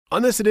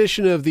On this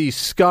edition of the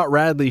Scott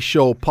Radley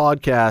Show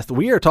podcast,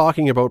 we are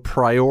talking about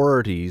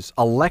priorities,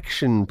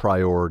 election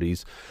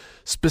priorities,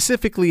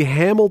 specifically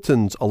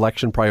Hamilton's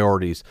election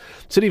priorities.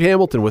 City of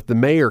Hamilton, with the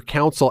mayor,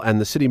 council, and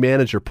the city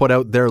manager, put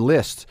out their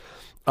list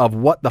of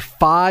what the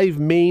 5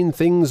 main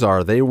things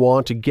are they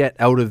want to get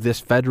out of this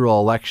federal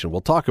election.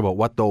 We'll talk about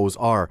what those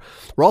are.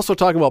 We're also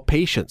talking about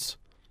patience.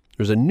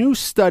 There's a new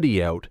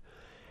study out,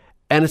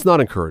 and it's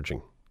not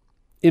encouraging.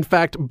 In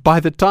fact, by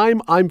the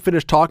time I'm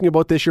finished talking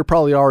about this, you're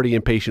probably already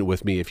impatient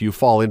with me if you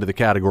fall into the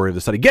category of the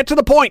study. Get to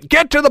the point!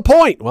 Get to the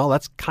point! Well,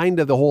 that's kind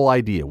of the whole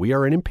idea. We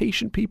are an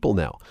impatient people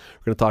now.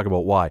 We're going to talk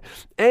about why.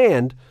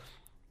 And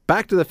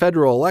back to the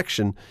federal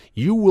election,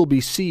 you will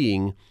be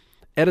seeing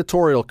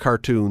editorial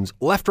cartoons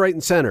left, right,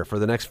 and center for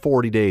the next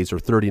 40 days or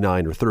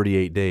 39 or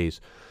 38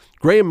 days.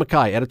 Graeme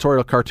MacKay,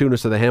 editorial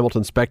cartoonist of the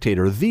Hamilton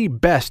Spectator, the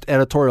best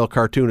editorial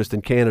cartoonist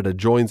in Canada,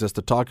 joins us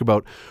to talk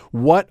about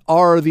what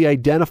are the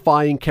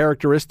identifying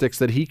characteristics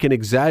that he can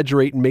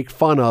exaggerate and make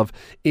fun of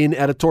in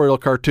editorial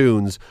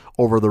cartoons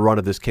over the run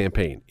of this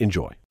campaign.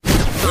 Enjoy.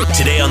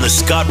 Today on the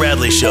Scott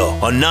Radley Show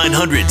on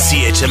 900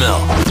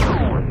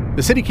 CHML.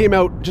 The city came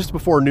out just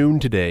before noon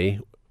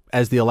today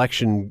as the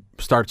election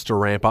starts to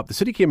ramp up. The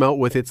city came out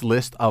with its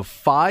list of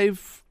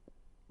 5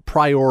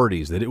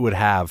 priorities that it would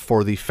have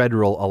for the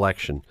federal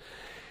election.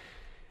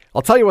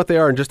 I'll tell you what they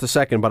are in just a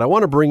second, but I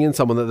want to bring in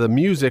someone that the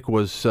music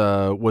was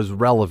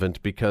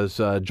relevant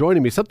because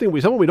joining me,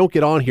 someone we don't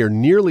get on here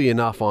nearly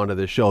enough onto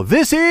this show.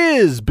 This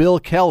is Bill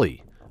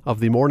Kelly of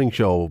the morning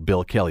show,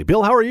 Bill Kelly.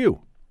 Bill, how are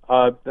you?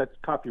 That's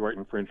copyright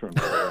infringement.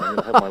 I'm going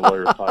to have my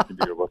lawyers talking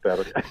to you about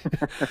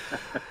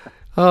that.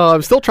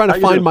 I'm still trying to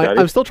find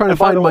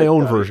my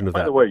own version of that.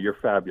 By the way, you're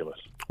fabulous.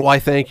 Why,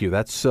 thank you.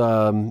 That's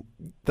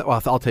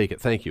well, I'll take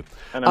it. Thank you.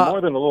 And I'm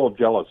more than a little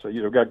jealous.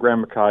 You've got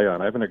Graeme MacKay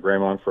on. I haven't had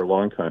Graeme on for a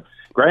long time.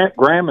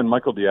 Graeme and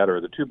Michael Diata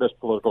are the 2 best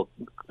political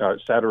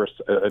satirists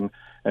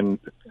and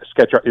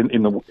sketch art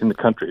in the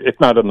country, if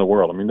not in the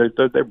world. I mean,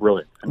 they're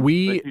brilliant.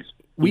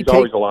 He's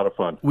always a lot of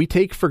fun. We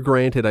take for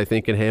granted, I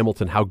think, in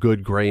Hamilton how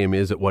good Graeme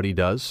is at what he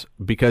does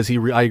because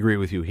I agree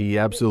with you. He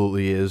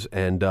absolutely is.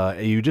 And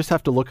you just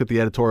have to look at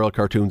the editorial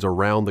cartoons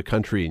around the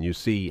country and you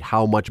see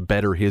how much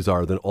better his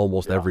are than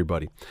almost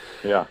everybody.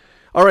 Yeah.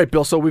 All right,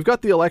 Bill. So we've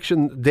got the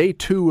election, day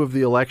 2 of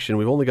the election.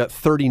 We've only got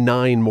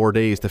 39 more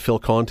days to fill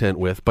content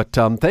with. But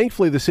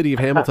thankfully, the city of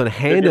Hamilton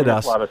handed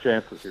us a lot of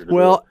chances here.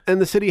 And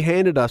the city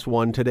handed us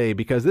one today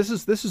because this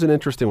is an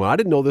interesting one. I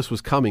didn't know this was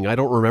coming. I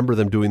don't remember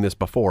them doing this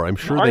before. I'm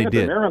sure they did. I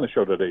had the mayor on the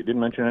show today. He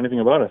didn't mention anything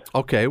about it.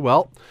 Okay,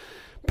 well,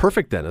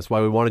 perfect then. That's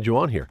why we wanted you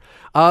on here.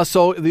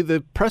 So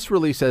the press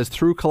release says,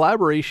 through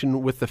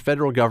collaboration with the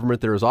federal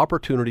government, there is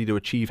opportunity to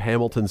achieve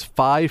Hamilton's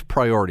 5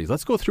 priorities.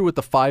 Let's go through what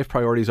the 5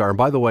 priorities are. And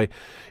by the way,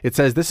 it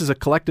says this is a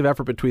collective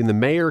effort between the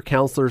mayor,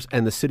 councillors,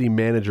 and the city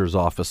manager's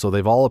office. So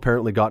they've all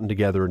apparently gotten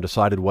together and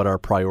decided what our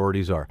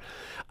priorities are.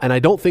 And I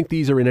don't think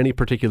these are in any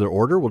particular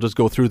order. We'll just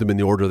go through them in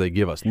the order they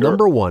give us. Sure.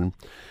 Number 1,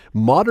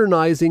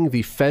 modernizing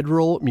the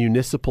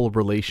federal-municipal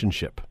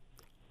relationship.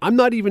 I'm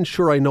not even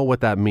sure I know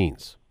what that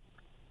means.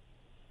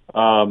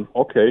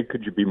 Okay,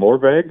 could you be more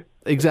vague?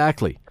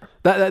 Exactly.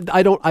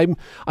 I'm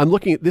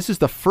looking at, this is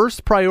the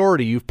first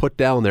priority you've put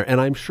down there,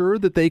 and I'm sure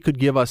that they could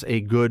give us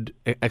a good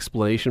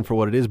explanation for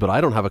what it is, but I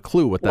don't have a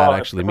clue what that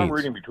actually means. If I'm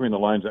reading between the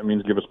lines, that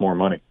means give us more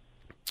money.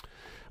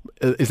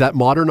 Is that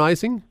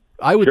modernizing?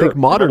 I would Sure. think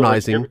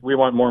modernizing. We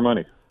want more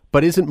money.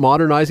 But isn't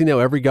modernizing now?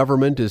 Every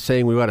government is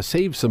saying we got to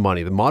save some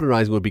money. The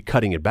modernizing would be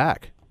cutting it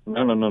back.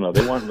 No.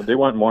 They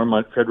want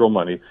more federal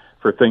money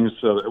for things.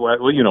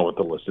 Well, you know what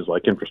the list is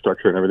like: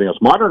 infrastructure and everything else.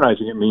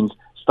 Modernizing it means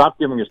stop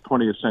giving us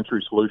 20th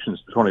century solutions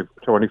to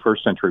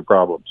 21st century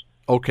problems.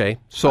 Okay,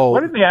 so why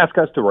didn't they ask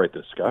us to write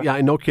this, Scott? Yeah,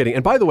 no kidding.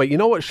 And by the way, you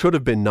know what should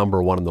have been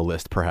number 1 on the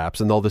list, perhaps,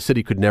 and though the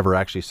city could never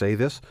actually say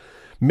this,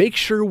 make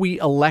sure we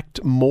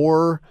elect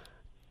more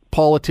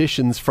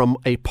politicians from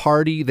a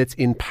party that's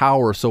in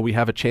power, so we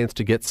have a chance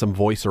to get some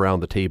voice around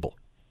the table.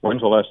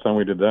 When's the last time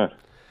we did that?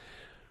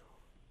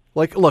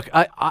 Like, look,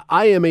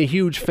 I am a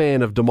huge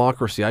fan of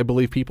democracy. I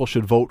believe people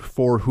should vote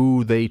for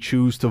who they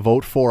choose to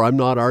vote for. I'm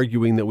not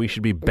arguing that we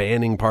should be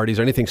banning parties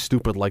or anything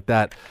stupid like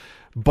that.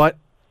 But,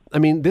 I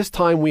mean, this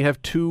time we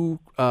have 2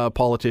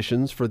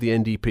 politicians for the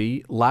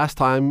NDP. Last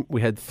time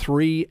we had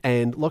 3.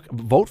 And look,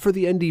 vote for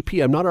the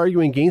NDP. I'm not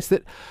arguing against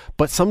it.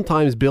 But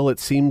sometimes, Bill, it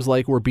seems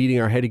like we're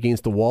beating our head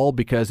against the wall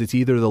because it's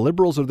either the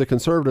Liberals or the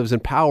Conservatives in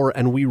power,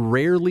 and we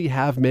rarely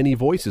have many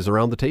voices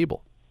around the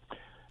table.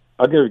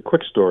 I'll give you a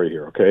quick story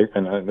here, okay?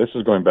 And this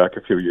is going back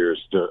a few years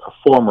to a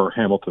former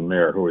Hamilton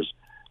mayor who was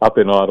up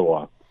in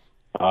Ottawa,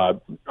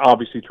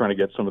 obviously trying to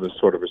get some of this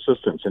sort of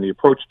assistance. And he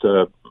approached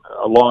a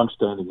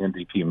long-standing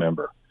NDP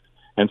member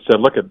and said,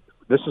 look,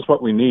 this is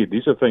what we need.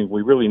 These are things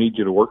we really need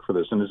you to work for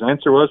this. And his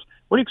answer was,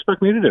 what do you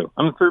expect me to do?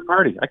 I'm a third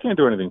party. I can't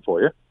do anything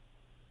for you.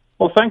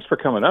 Well, thanks for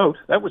coming out.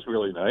 That was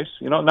really nice.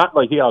 You know, not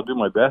like, yeah, I'll do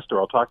my best or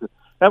I'll talk to...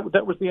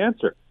 That was the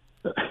answer.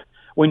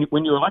 When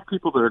you elect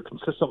people that are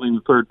consistently in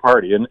the third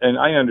party, and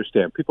I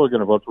understand people are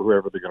going to vote for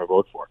whoever they're going to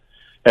vote for,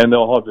 and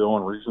they'll have their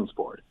own reasons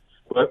for it.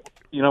 But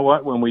you know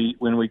what? When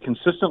we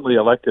consistently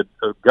elected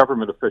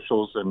government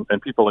officials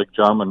and people like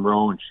John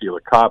Monroe and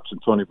Sheila Copps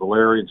and Tony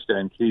Valeri and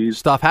Stan Keyes,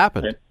 Stuff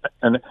happened.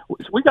 And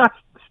we got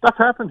stuff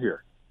happened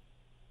here.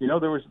 You know,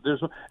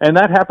 and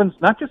that happens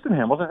not just in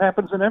Hamilton, it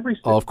happens in every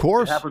state. Of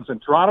course. It happens in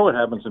Toronto, it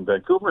happens in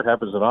Vancouver, it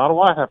happens in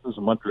Ottawa, it happens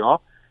in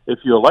Montreal. If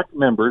you elect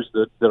members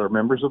that are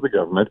members of the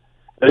government,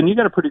 then you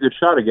got a pretty good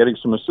shot at getting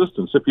some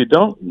assistance. If you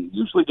don't, you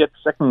usually get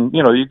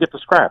you get the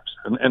scraps.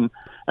 And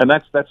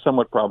that's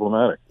somewhat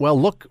problematic. Well,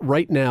 look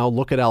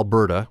at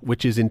Alberta,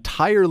 which is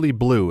entirely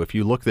blue if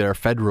you look there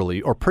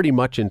federally, or pretty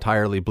much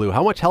entirely blue.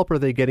 How much help are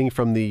they getting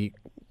from the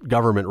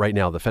government right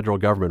now, the federal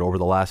government, over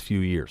the last few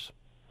years?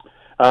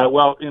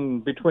 Well, in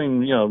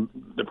between,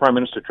 the Prime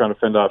Minister trying to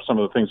fend off some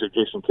of the things that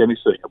Jason Kenney's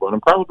saying about him,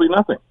 probably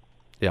nothing.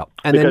 Yeah,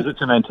 because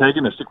it's an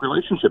antagonistic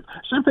relationship.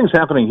 Same thing's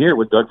happening here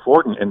with Doug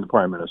Ford and the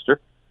Prime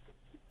Minister.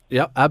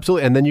 Yeah,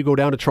 absolutely. And then you go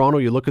down to Toronto,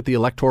 you look at the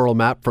electoral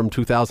map from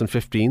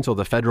 2015, so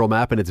the federal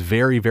map, and it's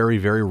very, very,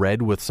 very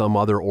red with some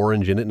other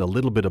orange in it and a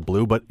little bit of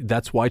blue, but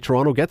that's why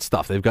Toronto gets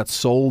stuff. They've got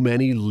so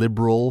many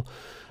Liberal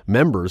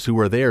members who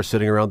are there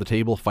sitting around the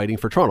table fighting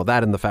for Toronto.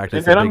 That and the fact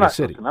it's the biggest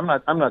city. I'm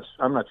not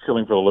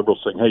shilling for the Liberals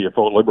saying, hey, you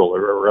vote Liberal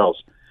or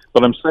else.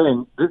 But I'm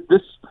saying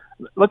this.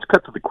 Let's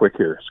cut to the quick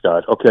here,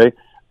 Scott. Okay,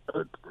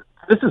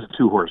 this is a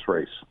two-horse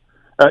race.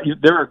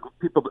 There are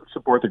people that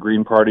support the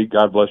Green Party.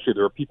 God bless you.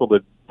 There are people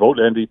that vote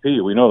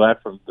NDP. We know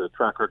that from the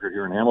track record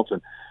here in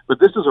Hamilton. But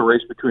this is a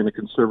race between the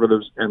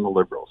Conservatives and the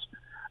Liberals.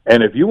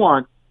 And if you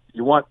want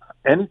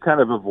any kind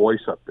of a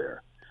voice up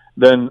there,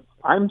 then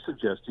I'm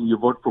suggesting you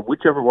vote for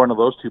whichever one of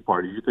those two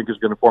parties you think is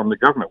going to form the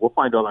government. We'll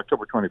find out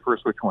October 21st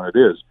which one it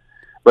is.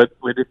 But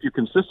if you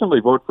consistently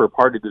vote for a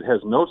party that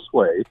has no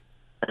sway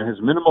and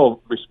has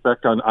minimal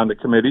respect on the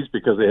committees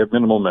because they have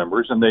minimal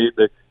members, and they're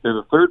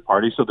the third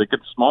party, so they get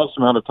the smallest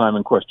amount of time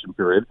in question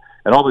period,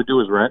 and all they do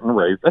is rant and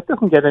rave, that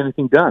doesn't get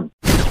anything done.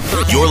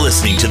 You're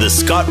listening to the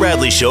Scott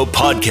Radley Show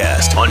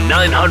podcast on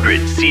 900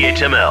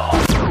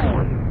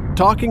 CHML.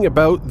 Talking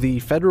about the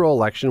federal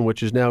election,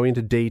 which is now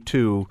into day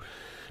 2,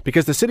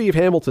 because the city of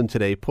Hamilton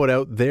today put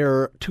out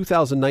their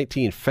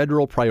 2019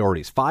 federal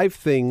priorities, 5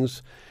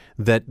 things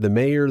that the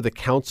mayor, the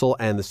council,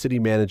 and the city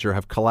manager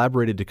have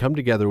collaborated to come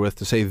together with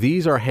to say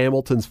these are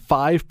Hamilton's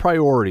 5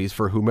 priorities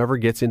for whomever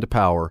gets into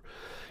power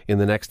in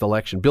the next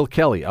election. Bill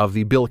Kelly of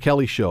The Bill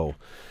Kelly Show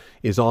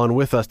is on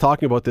with us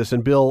talking about this.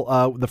 And Bill,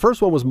 the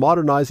first one was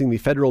modernizing the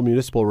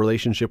federal-municipal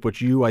relationship, which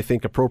you, I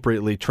think,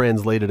 appropriately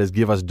translated as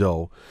give us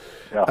dough.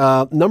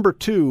 Yeah. Number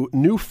 2,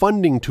 new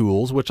funding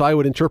tools, which I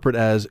would interpret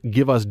as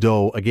give us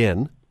dough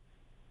again.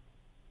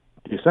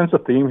 Do you sense a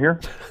theme here?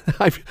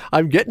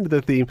 I'm getting to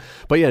the theme.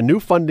 But yeah,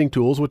 new funding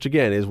tools, which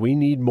again is we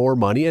need more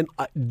money. And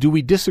do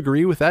we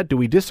disagree with that? Do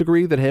we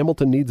disagree that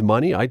Hamilton needs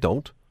money? I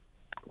don't.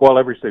 Well,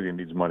 every city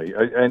needs money.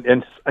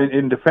 And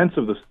in defense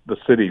of the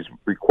city's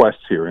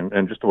requests here,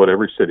 and just about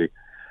every city,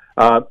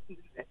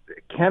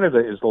 Canada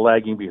is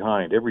lagging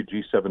behind every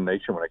G7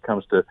 nation when it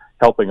comes to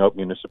helping out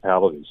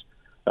municipalities.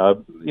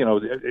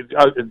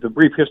 The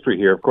brief history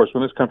here, of course,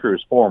 when this country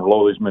was formed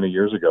all these many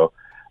years ago,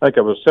 I think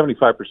it was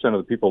 75% of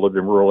the people lived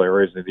in rural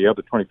areas and the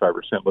other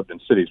 25% lived in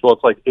cities. Well,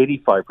 it's like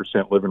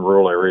 85% live in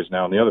rural areas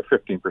now and the other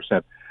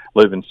 15%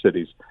 live in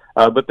cities.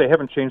 But they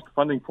haven't changed the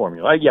funding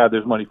formula. Yeah,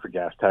 there's money for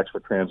gas tax, for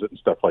transit and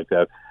stuff like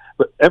that.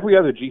 But every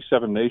other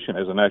G7 nation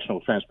has a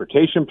national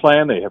transportation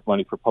plan. They have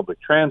money for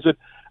public transit.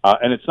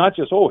 And it's not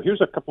just,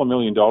 here's a couple of $1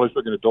 million, we're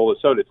going to dole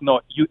this out.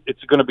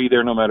 It's going to be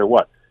there no matter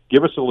what.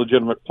 Give us a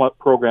legitimate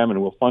program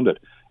and we'll fund it.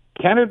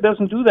 Canada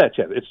doesn't do that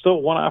yet. It's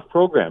still one-off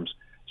programs.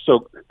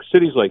 So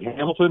cities like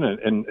Hamilton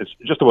and it's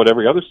just about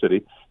every other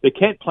city, they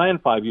can't plan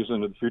 5 years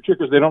into the future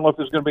because they don't know if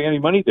there's going to be any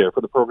money there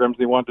for the programs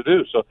they want to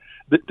do. So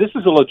this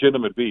is a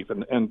legitimate beef.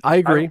 And I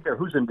agree. I don't care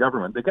who's in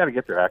government. They got to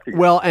get their act together.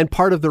 Well, and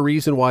part of the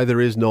reason why there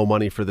is no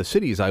money for the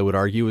cities, I would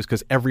argue, is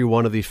because every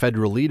one of the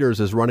federal leaders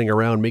is running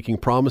around making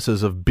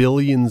promises of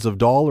billions of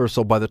dollars.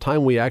 So by the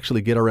time we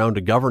actually get around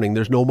to governing,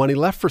 there's no money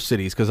left for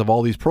cities because of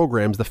all these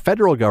programs the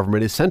federal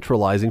government is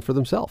centralizing for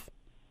themselves.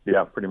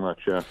 Yeah, pretty much,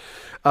 yeah.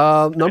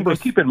 And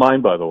keep in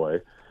mind, by the way,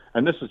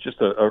 and this is just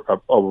a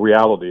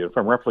reality, if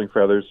I'm ruffling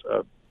feathers,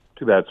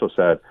 too bad, so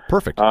sad.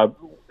 Perfect.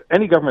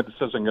 Any government that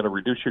says I'm going to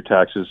reduce your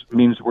taxes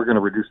means we're going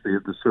to reduce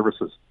the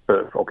services,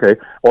 okay?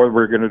 Or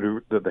we're going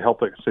to do the help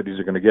that cities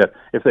are going to get.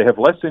 If they have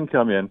less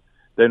income in,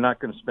 they're not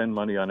going to spend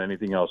money on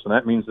anything else. And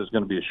that means there's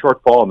going to be a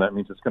shortfall, and that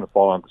means it's going to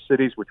fall on the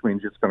cities, which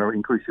means it's going to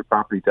increase your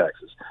property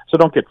taxes. So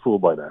don't get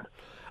fooled by that.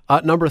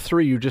 Number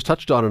 3, you just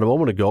touched on it a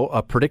moment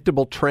ago,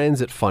 predictable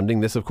transit funding.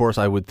 This, of course,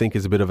 I would think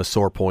is a bit of a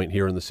sore point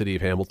here in the city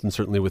of Hamilton,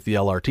 certainly with the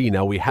LRT.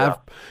 Now,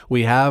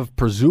 we have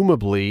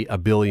presumably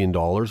 $1 billion,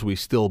 we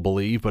still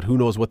believe, but who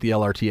knows what the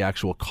LRT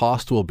actual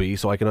cost will be,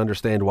 so I can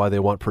understand why they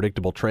want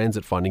predictable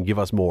transit funding. Give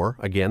us more,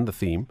 again, the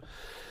theme.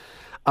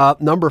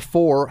 Number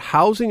 4,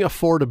 housing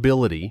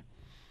affordability.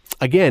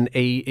 Again,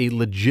 a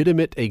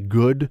legitimate, a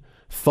good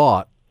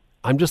thought.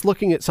 I'm just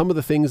looking at some of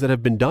the things that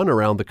have been done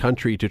around the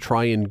country to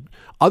try and,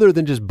 other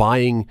than just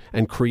buying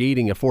and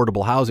creating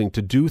affordable housing,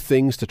 to do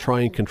things to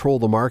try and control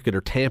the market or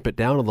tamp it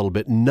down a little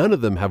bit. None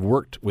of them have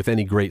worked with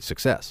any great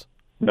success.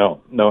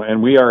 No.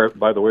 And we are,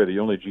 by the way, the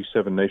only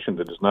G7 nation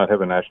that does not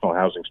have a national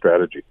housing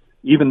strategy.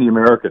 Even the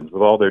Americans,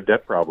 with all their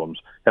debt problems,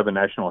 have a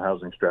national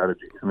housing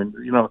strategy. I mean,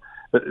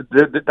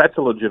 that's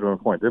a legitimate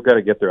point. They've got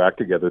to get their act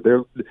together.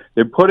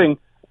 They're putting.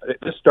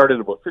 This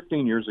started about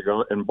 15 years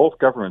ago, and both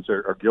governments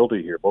are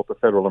guilty here, both the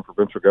federal and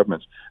provincial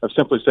governments, of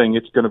simply saying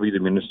it's going to be the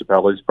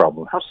municipalities'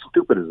 problem. How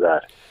stupid is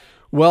that?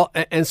 Well,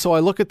 and so I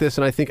look at this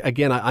and I think,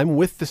 again, I'm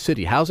with the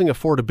city. Housing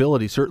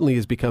affordability certainly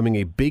is becoming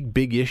a big,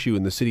 big issue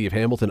in the city of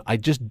Hamilton. I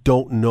just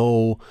don't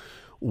know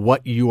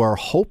what you are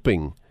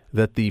hoping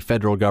that the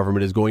federal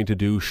government is going to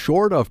do,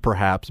 short of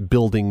perhaps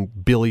building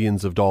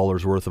billions of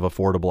dollars worth of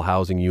affordable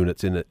housing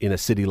units in a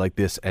city like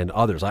this and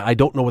others. I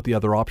don't know what the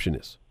other option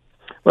is.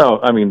 Well,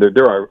 I mean,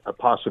 there are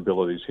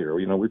possibilities here.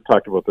 We've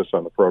talked about this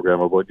on the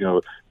program about,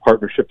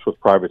 partnerships with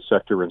private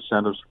sector,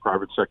 incentives for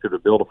private sector to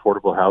build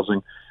affordable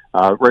housing.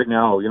 Right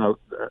now,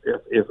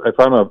 if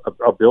I'm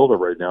a builder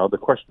right now, the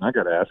question I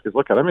got to ask is,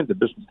 look, I'm in the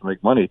business to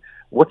make money.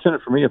 What's in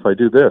it for me if I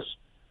do this?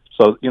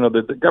 So,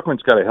 the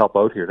government's got to help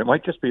out here. And it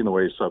might just be in the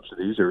way of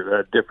subsidies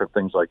or different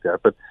things like that.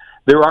 But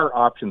there are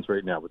options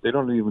right now, but they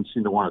don't even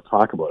seem to want to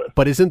talk about it.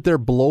 But isn't there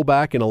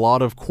blowback in a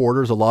lot of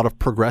quarters, a lot of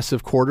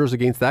progressive quarters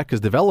against that? Because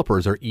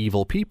developers are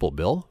evil people,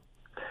 Bill.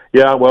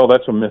 Yeah, well,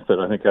 that's a myth that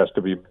I think has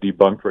to be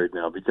debunked right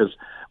now because,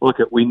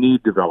 we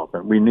need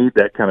development. We need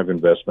that kind of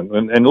investment.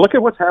 And look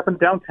at what's happened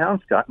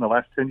downtown, Scott, in the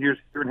last 10 years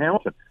here in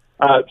Hamilton.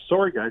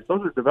 Sorry, guys,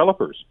 those are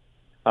developers.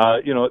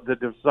 That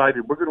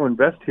decided we're going to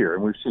invest here.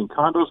 And we've seen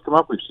condos come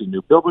up. We've seen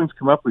new buildings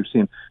come up. We've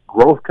seen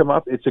growth come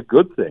up. It's a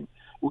good thing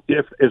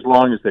as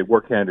long as they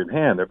work hand in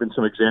hand. There have been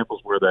some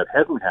examples where that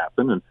hasn't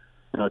happened. And,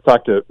 I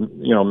talked to,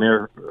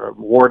 Mayor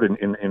Ward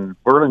in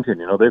Burlington.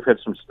 They've had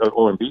some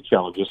OMB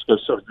challenges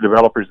because of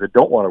developers that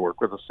don't want to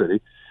work with the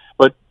city.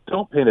 But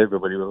don't paint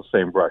everybody with the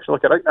same brush.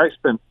 Look, I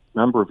spent a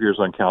number of years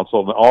on council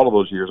and all of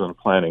those years on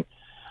planning.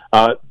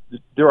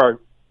 There are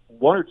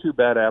one or two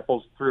bad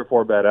apples, three or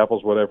four bad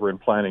apples, whatever, in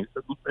planning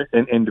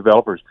and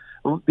developers.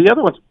 The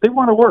other ones, they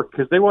want to work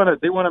because they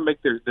want to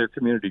make their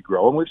community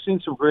grow, and we've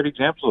seen some great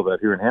examples of that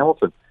here in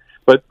Hamilton.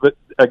 But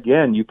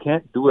again, you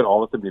can't do it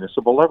all at the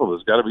municipal level.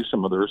 There's got to be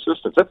some other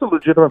assistance. That's a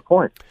legitimate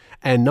point.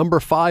 And number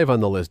 5 on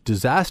the list,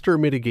 disaster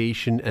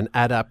mitigation and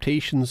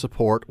adaptation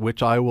support,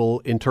 which I will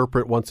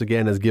interpret once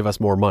again as give us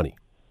more money.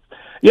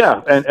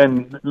 Yeah,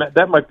 and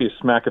that might be a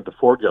smack at the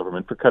Ford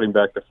government for cutting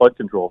back the flood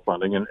control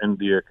funding and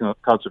the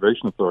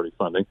Conservation Authority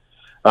funding.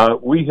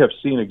 We have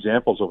seen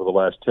examples over the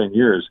last 10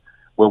 years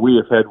where we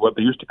have had what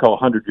they used to call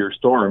 100-year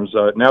storms.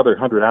 Now they're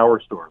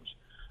 100-hour storms.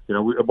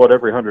 About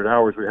every 100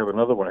 hours we have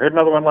another one. I had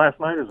another one last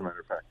night, as a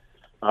matter of fact.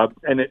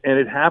 And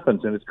it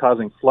happens, and it's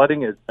causing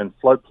flooding and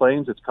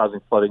floodplains. It's causing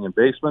flooding in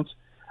basements.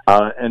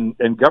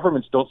 And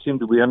governments don't seem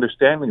to be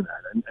understanding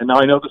that. And now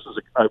I know this is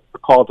a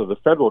call to the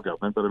federal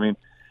government, but I mean,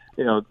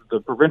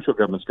 the provincial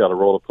government's got a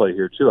role to play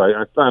here too.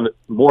 I found it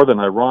more than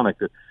ironic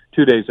that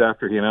 2 days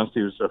after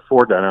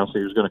Ford announced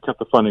he was going to cut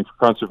the funding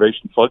for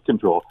conservation flood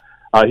control,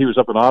 he was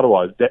up in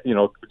Ottawa,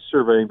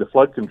 surveying the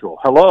flood control.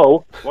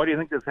 Hello, why do you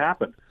think this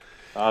happened?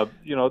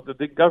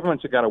 The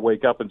governments have got to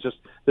wake up and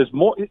there's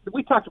more.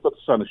 We talked about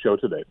this on the show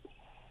today.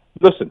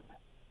 Listen,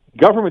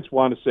 governments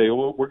want to say,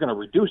 well, we're going to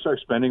reduce our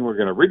spending, we're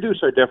going to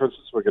reduce our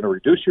deficits, we're going to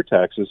reduce your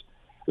taxes.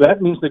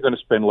 That means they're going to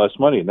spend less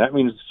money, and that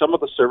means some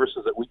of the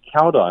services that we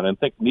count on and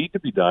think need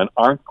to be done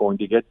aren't going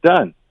to get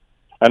done.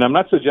 And I'm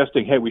not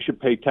suggesting, hey, we should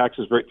pay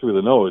taxes right through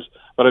the nose,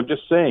 but I'm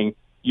just saying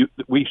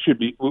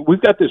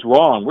we've got this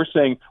wrong. We're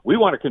saying we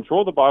want to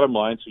control the bottom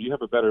line so you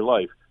have a better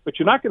life, but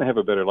you're not going to have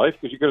a better life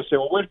because you're going to say,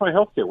 well, where's my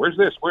health care? Where's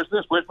this?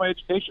 Where's my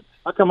education?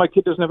 How come my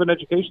kid doesn't have an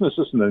education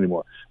assistant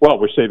anymore? Well,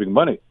 we're saving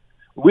money.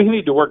 We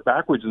need to work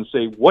backwards and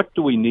say, what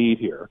do we need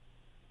here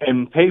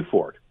and pay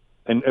for it?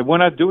 And we're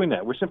not doing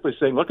that. We're simply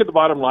saying, look at the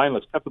bottom line.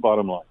 Let's cut the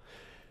bottom line.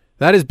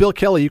 That is Bill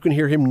Kelly. You can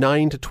hear him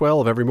 9 to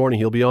 12 every morning.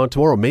 He'll be on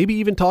tomorrow, maybe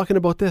even talking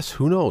about this.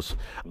 Who knows?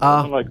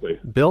 Unlikely.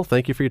 Bill,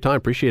 thank you for your time.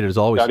 Appreciate it as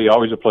always. Scotty,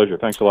 always a pleasure.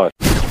 Thanks a lot.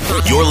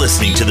 You're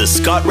listening to the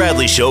Scott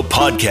Radley Show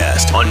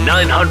podcast on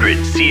 900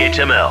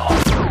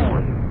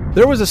 CHML.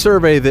 There was a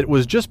survey that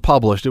was just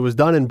published. It was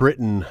done in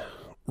Britain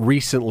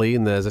recently,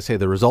 and as I say,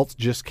 the results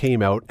just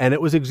came out, and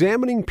it was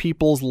examining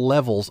people's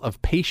levels of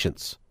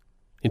patience.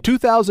 In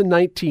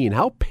 2019,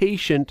 how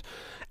patient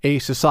a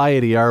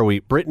society are we?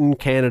 Britain,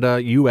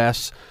 Canada,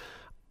 U.S.,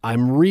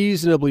 I'm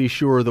reasonably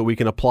sure that we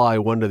can apply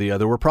one to the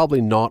other. We're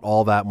probably not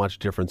all that much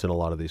difference in a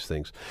lot of these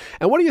things.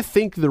 And what do you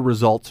think the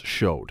results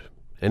showed?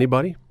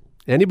 Anybody?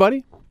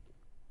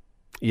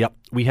 Yep,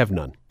 we have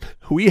none.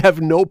 We have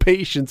no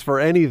patience for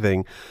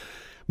anything.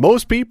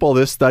 Most people,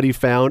 this study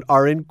found,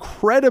 are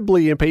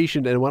incredibly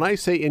impatient. And when I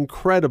say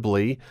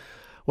incredibly,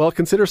 well,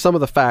 consider some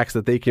of the facts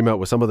that they came out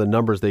with, some of the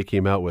numbers they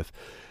came out with.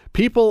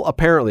 People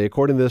apparently,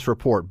 according to this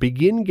report,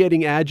 begin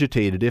getting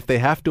agitated if they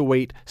have to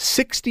wait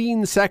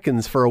 16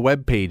 seconds for a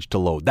web page to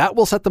load. That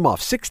will set them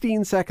off.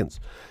 16 seconds.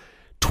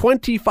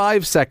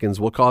 25 seconds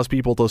will cause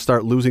people to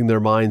start losing their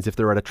minds if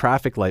they're at a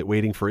traffic light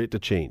waiting for it to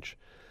change.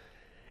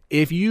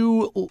 If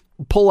you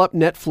pull up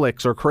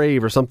Netflix or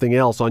Crave or something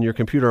else on your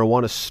computer and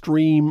want to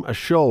stream a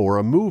show or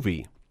a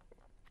movie,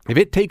 If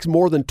it takes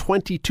more than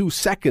 22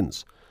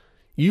 seconds,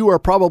 you are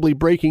probably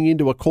breaking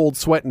into a cold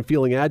sweat and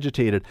feeling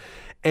agitated.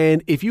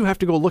 And if you have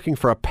to go looking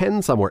for a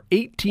pen somewhere,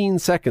 18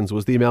 seconds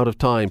was the amount of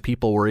time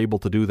people were able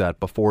to do that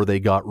before they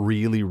got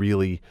really,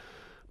 really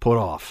put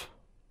off.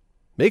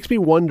 Makes me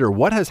wonder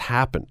what has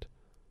happened.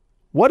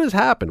 What has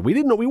happened?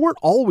 We weren't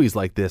always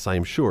like this, I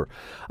am sure.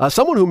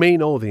 Someone who may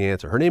know the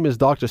answer. Her name is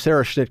Dr.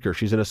 Sarah Schnitker.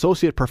 She's an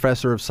associate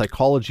professor of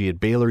psychology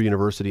at Baylor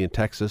University in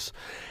Texas.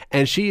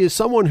 And she is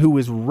someone who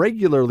is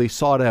regularly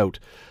sought out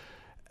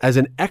as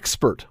an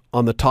expert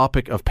on the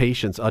topic of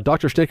patience.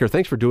 Dr. Schnitker,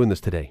 thanks for doing this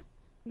today.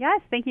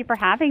 Yes, thank you for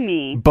having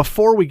me.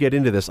 Before we get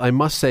into this, I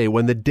must say,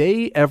 when the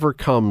day ever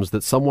comes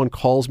that someone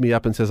calls me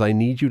up and says, I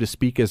need you to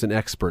speak as an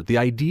expert, the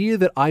idea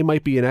that I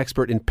might be an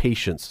expert in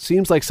patience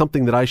seems like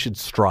something that I should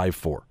strive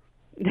for.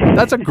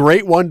 That's a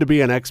great one to be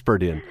an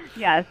expert in.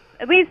 Yes,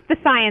 at least the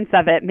science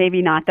of it,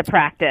 maybe not the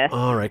practice.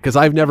 All right, because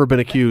I've never been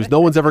accused. No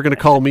one's ever going to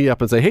call me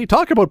up and say, hey,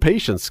 talk about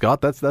patience, Scott.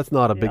 That's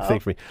not a big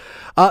thing for me.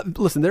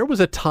 Listen, there was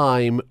a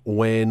time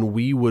when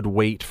we would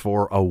wait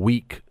for a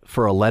week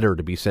for a letter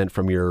to be sent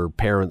from your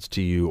parents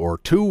to you, or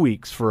 2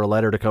 weeks for a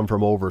letter to come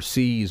from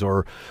overseas,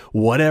 or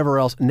whatever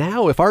else.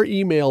 Now, if our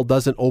email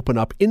doesn't open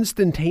up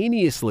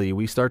instantaneously,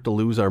 we start to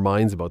lose our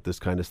minds about this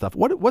kind of stuff.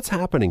 What's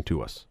happening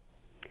to us?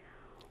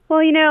 Well,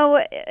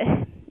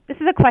 this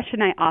is a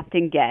question I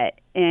often get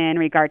in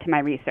regard to my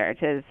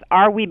research is,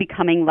 are we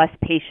becoming less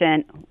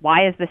patient?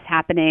 Why is this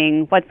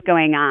happening? What's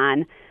going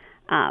on?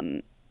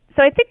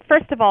 So I think,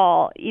 first of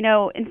all,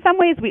 in some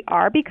ways we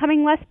are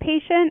becoming less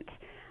patient,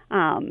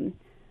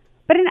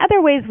 but in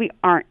other ways we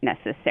aren't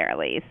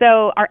necessarily.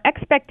 So our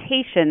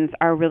expectations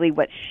are really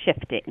what's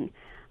shifting.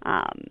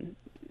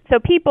 So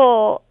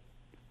people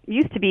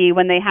used to be,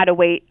 when they had to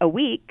wait a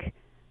week,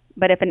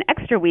 but if an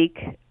extra week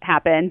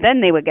happened, then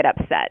they would get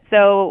upset.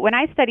 So when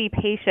I study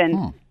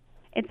patience,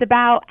 it's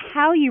about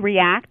how you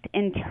react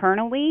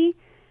internally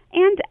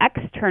and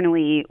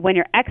externally when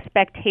your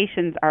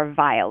expectations are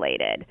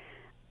violated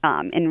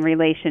in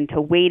relation to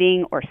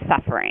waiting or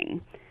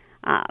suffering.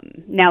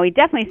 Now, we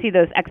definitely see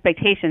those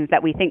expectations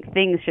that we think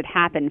things should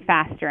happen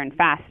faster and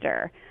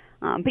faster.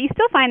 But you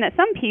still find that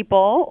some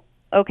people,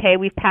 okay,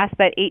 we've passed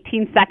that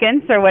 18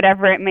 seconds or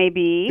whatever it may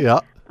be.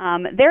 Yeah.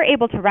 They're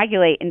able to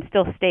regulate and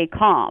still stay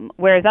calm,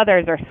 whereas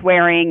others are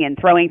swearing and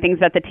throwing things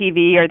at the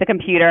TV or the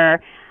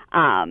computer.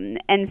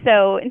 And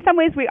so in some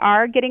ways we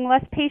are getting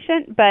less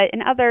patient, but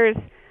in others,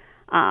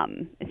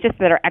 it's just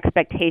that our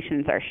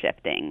expectations are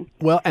shifting.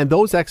 Well, and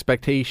those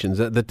expectations,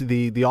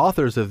 the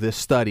authors of this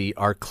study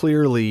are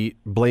clearly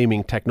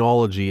blaming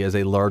technology as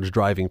a large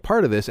driving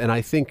part of this. And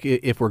I think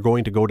if we're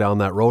going to go down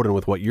that road, and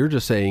with what you're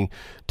just saying,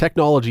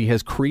 technology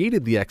has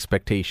created the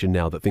expectation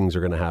now that things are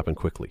going to happen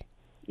quickly.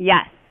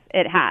 Yes.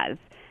 It has.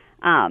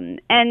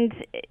 And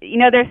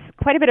there's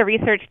quite a bit of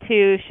research,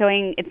 too,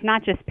 showing it's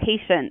not just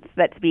patients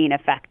that's being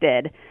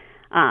affected.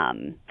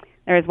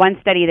 There was one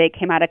study that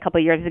came out a couple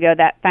of years ago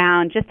that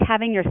found just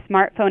having your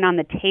smartphone on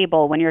the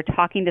table when you're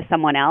talking to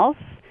someone else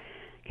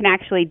can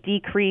actually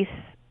decrease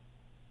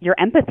your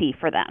empathy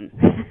for them.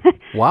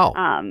 Wow.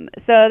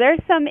 So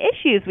there's some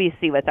issues we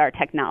see with our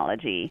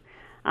technology.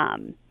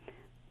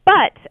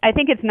 But I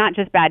think it's not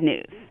just bad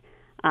news.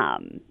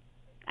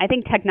 I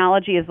think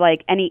technology is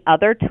like any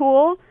other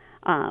tool,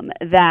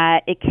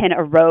 that it can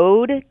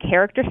erode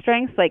character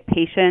strengths like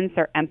patience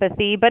or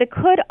empathy, but it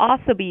could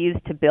also be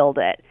used to build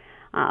it.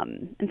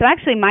 And so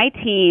actually my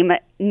team,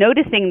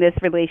 noticing this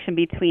relation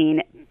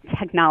between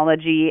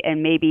technology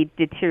and maybe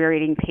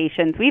deteriorating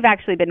patience, we've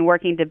actually been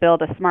working to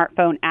build a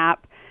smartphone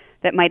app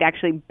that might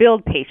actually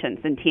build patience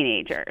in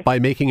teenagers. By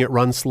making it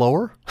run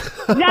slower?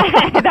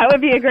 That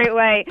would be a great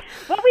way.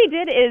 What we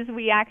did is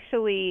we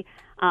actually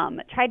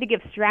tried to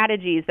give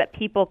strategies that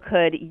people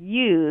could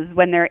use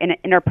when they're in an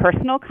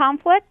interpersonal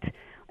conflict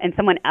and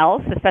someone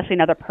else, especially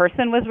another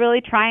person, was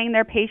really trying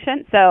their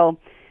patience. So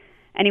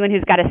anyone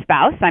who's got a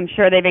spouse, I'm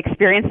sure they've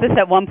experienced this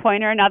at one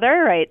point or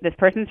another, right? This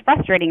person's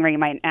frustrating me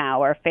right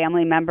now, or a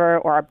family member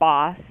or a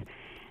boss,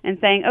 and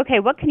saying,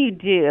 okay, what can you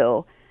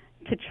do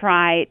to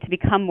try to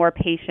become more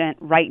patient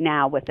right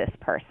now with this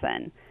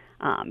person?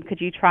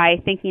 Could you try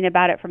thinking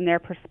about it from their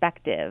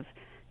perspective?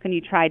 Can you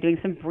try doing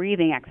some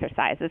breathing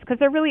exercises? Because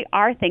there really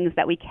are things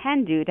that we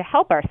can do to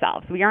help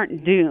ourselves. We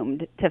aren't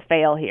doomed to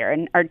fail here,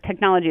 and our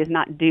technology is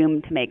not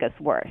doomed to make us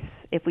worse.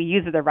 If we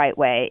use it the right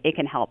way, it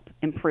can help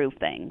improve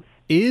things.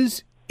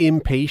 Is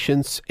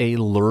impatience a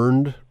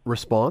learned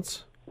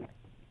response?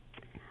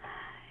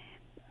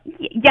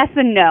 Yes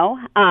and no.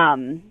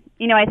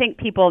 I think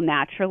people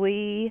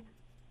naturally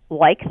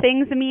like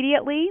things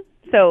immediately.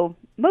 So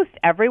most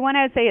everyone,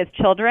 I would say, is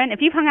children.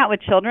 If you've hung out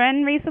with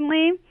children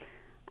recently,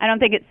 I don't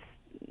think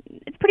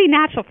it's pretty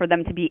natural for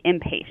them to be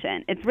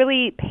impatient. It's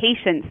really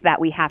patience that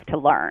we have to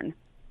learn.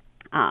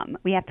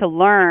 We have to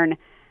learn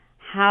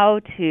how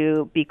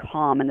to be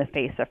calm in the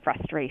face of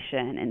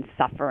frustration and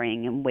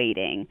suffering and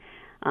waiting.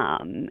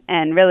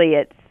 And really,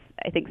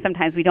 I think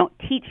sometimes we don't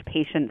teach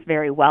patience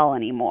very well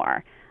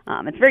anymore.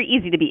 It's very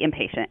easy to be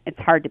impatient. It's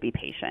hard to be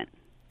patient.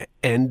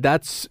 And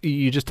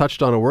you just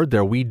touched on a word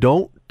there. We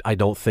don't I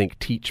don't think,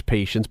 teach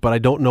patients, but I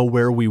don't know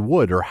where we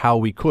would or how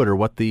we could or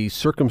what the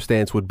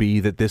circumstance would be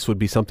that this would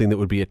be something that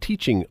would be a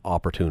teaching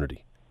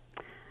opportunity.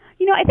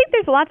 I think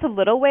there's lots of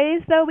little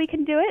ways, though, we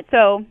can do it.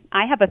 So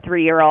I have a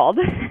 3-year-old.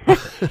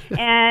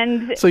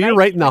 And so you're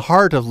right in the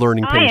heart of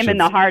learning patience. I am in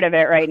the heart of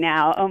it right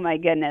now. Oh, my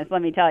goodness,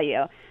 let me tell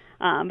you.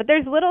 But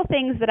there's little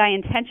things that I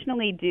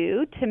intentionally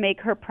do to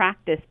make her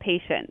practice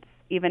patience,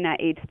 even at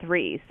age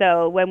 3.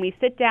 So when we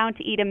sit down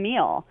to eat a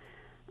meal,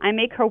 I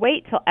make her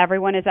wait till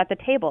everyone is at the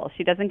table.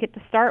 She doesn't get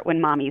to start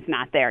when mommy's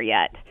not there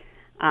yet.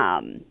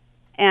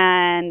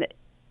 And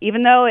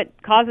even though it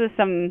causes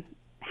some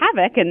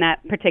havoc in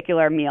that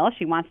particular meal,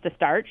 she wants to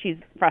start, she's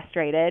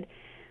frustrated.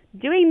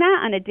 Doing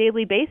that on a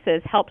daily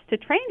basis helps to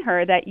train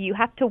her that you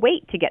have to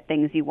wait to get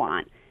things you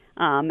want.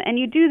 And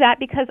you do that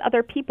because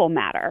other people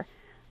matter.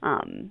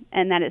 And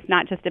that it's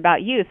not just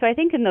about you. So I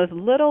think in those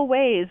little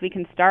ways we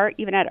can start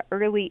even at an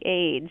early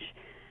age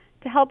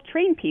to help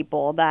train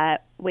people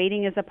that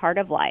waiting is a part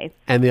of life.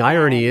 And the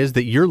irony is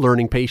that you're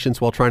learning patience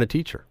while trying to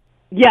teach her.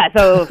 Yeah,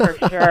 so for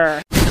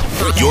sure.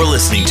 You're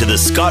listening to the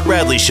Scott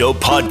Radley Show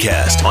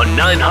podcast on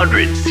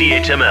 900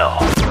 CHML.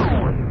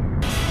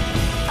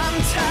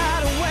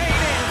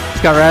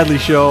 Scott Radley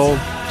Show,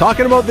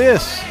 talking about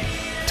this.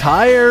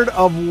 Tired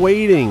of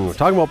waiting. We're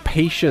talking about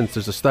patience.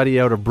 There's a study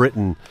out of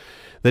Britain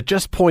that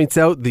just points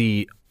out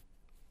the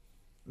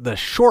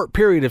short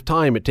period of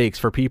time it takes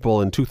for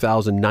people in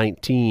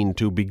 2019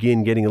 to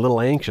begin getting a little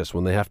anxious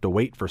when they have to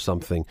wait for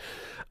something.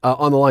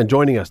 On the line,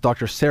 joining us,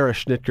 Dr. Sarah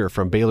Schnitker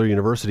from Baylor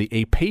University,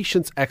 a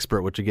patience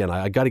expert, which again,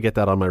 I got to get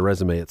that on my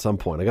resume at some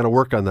point. I got to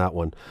work on that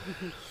one.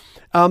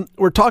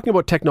 We're talking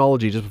about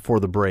technology just before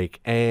the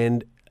break,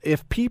 and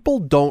if people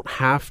don't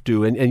have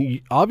to, and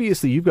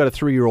obviously you've got a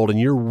 3-year-old and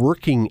you're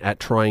working at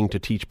trying to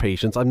teach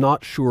patience, I'm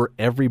not sure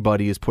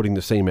everybody is putting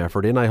the same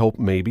effort in. I hope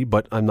maybe,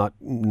 but I'm not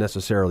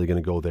necessarily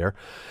going to go there.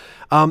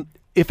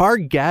 If our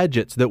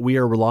gadgets that we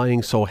are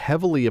relying so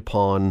heavily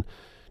upon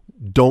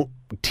don't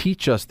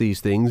teach us these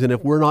things, and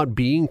if we're not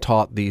being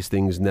taught these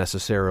things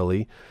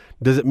necessarily,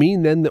 does it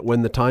mean then that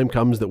when the time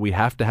comes that we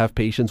have to have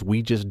patience,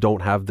 we just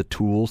don't have the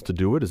tools to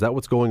do it? Is that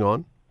what's going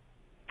on?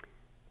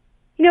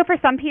 For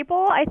some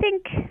people, I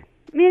think,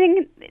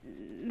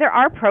 there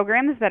are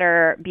programs that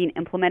are being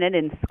implemented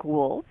in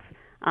schools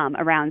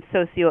around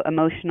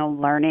socio-emotional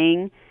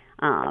learning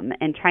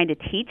and trying to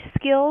teach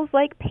skills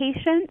like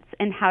patience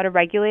and how to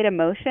regulate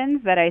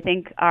emotions that I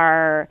think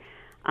are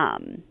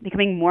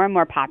becoming more and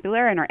more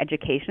popular in our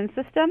education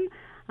system.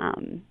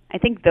 I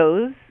think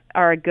those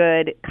are a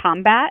good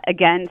combat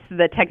against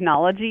the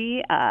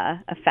technology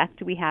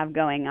effect we have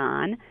going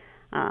on.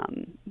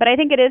 But I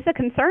think it is a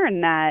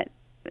concern that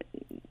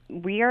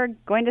we are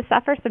going to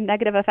suffer some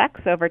negative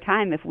effects over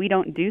time if we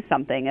don't do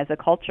something as a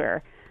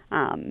culture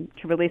to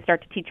really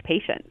start to teach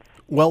patience.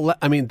 Well,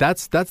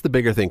 that's the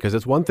bigger thing, because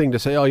it's one thing to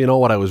say, oh, you know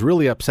what, I was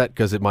really upset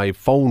because my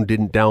phone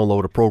didn't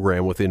download a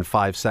program within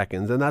 5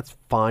 seconds, and that's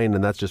fine,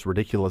 and that's just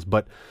ridiculous.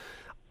 But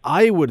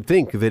I would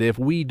think that if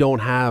we don't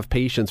have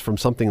patience from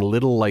something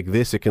little like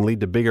this, it can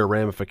lead to bigger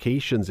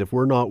ramifications if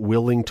we're not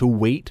willing to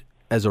wait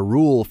as a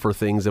rule for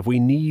things. If we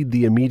need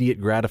the immediate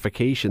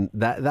gratification,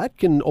 that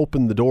can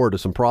open the door to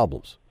some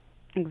problems.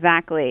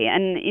 Exactly.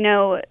 And,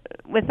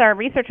 with our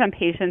research on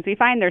patience, we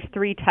find there's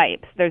 3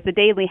 types. There's the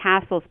daily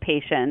hassles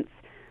patients,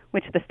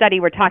 which the study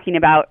we're talking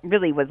about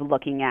really was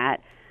looking at.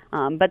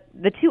 But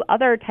the 2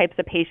 other types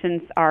of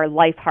patients are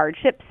life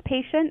hardships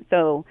patients.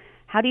 So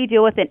how do you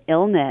deal with an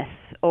illness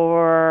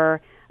or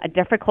a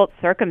difficult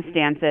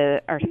circumstance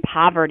or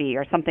poverty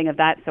or something of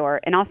that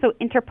sort? And also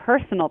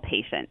interpersonal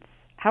patients.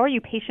 How are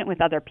you patient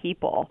with other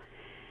people?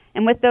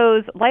 And with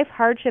those life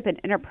hardship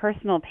and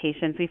interpersonal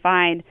patients, we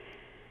find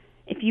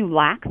if you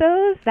lack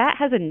those, that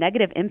has a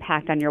negative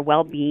impact on your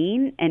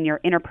well-being and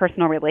your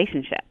interpersonal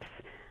relationships.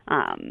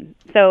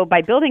 So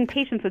by building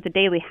patience with the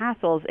daily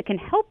hassles, it can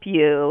help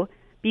you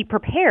be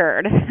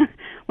prepared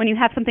when you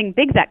have something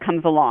big that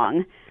comes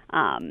along,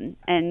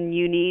 and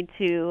you need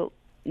to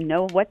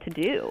know what to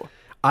do.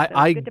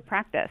 It's good to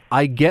practice.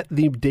 I get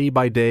the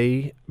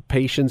day-by-day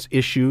patience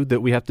issue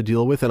that we have to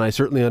deal with, and I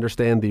certainly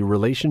understand the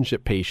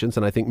relationship patience,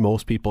 and I think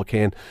most people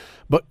can.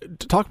 But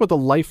to talk about the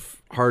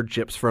life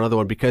hardships for another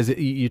one, because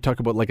you talk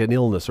about like an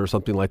illness or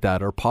something like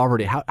that, or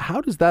poverty,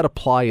 how does that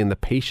apply in the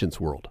patience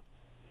world?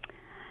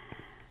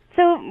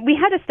 So we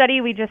had a study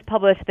we just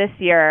published this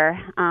year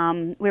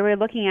where we were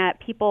looking at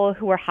people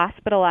who were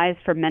hospitalized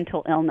for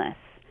mental illness.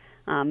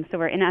 So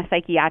we're in a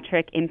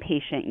psychiatric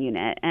inpatient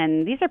unit,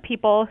 and these are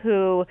people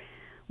who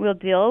will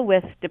deal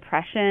with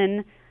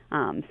depression,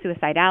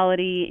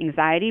 suicidality,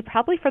 anxiety,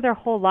 probably for their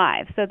whole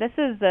lives. So this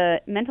is the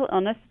mental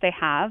illness they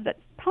have that's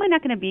probably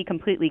not going to be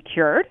completely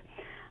cured,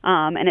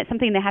 and it's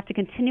something they have to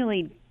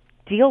continually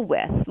deal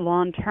with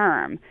long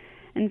term.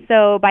 And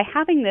so by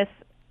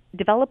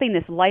developing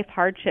this life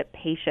hardship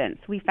patience,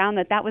 we found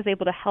that was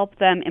able to help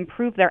them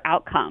improve their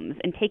outcomes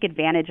and take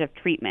advantage of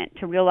treatment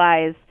to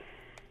realize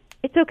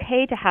it's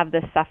okay to have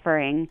this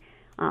suffering,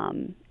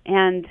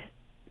 and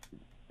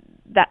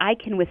that I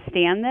can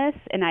withstand this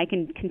and I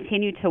can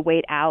continue to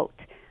wait out,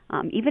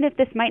 even if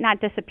this might not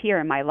disappear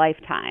in my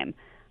lifetime.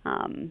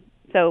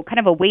 So kind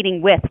of a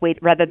waiting with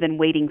rather than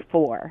waiting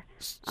for.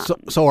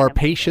 So are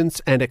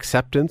patience and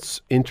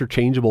acceptance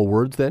interchangeable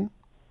words then?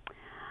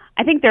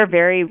 I think they're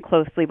very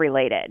closely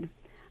related.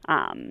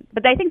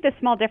 But I think the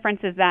small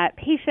difference is that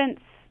patience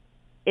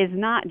is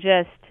not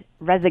just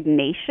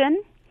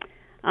resignation.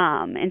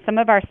 In some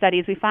of our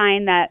studies, we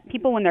find that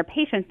people, when they're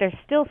patient, they're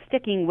still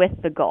sticking with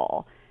the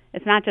goal.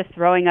 It's not just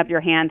throwing up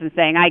your hands and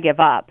saying, I give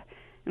up.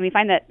 And we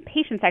find that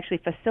patience actually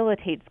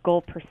facilitates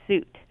goal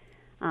pursuit.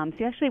 So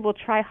you actually will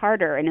try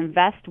harder and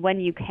invest when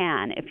you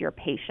can if you're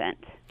patient.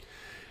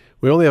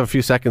 We only have a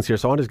few seconds here,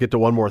 so I want to just get to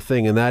one more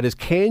thing, and that is,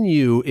 can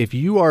you, if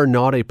you are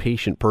not a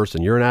patient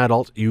person, you're an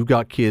adult, you've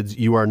got kids,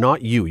 you are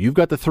not you. You've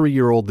got the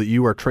 3-year-old that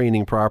you are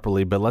training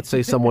properly, but let's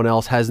say someone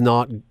else has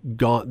not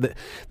got,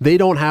 they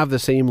don't have the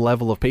same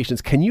level of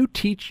patience. Can you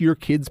teach your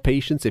kids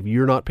patience if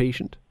you're not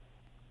patient?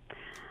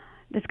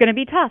 It's going to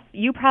be tough.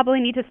 You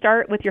probably need to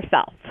start with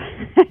yourself.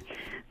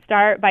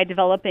 Start by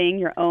developing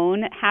your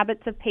own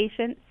habits of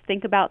patience.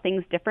 Think about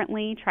things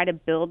differently. Try to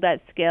build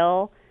that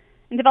skill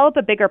and develop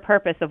a bigger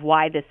purpose of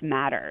why this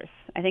matters.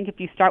 I think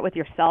if you start with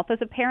yourself as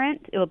a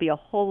parent, it will be a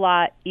whole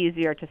lot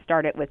easier to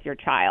start it with your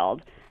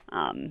child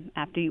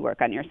after you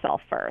work on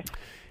yourself first.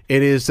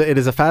 It is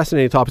a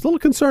fascinating topic. It's a little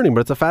concerning,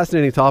 but it's a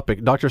fascinating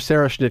topic. Dr.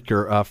 Sarah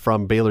Schnitker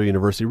from Baylor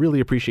University, really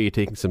appreciate you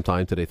taking some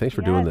time today. Thanks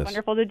for doing this.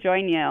 Wonderful to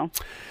join you.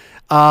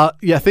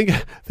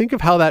 Think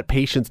of how that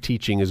patience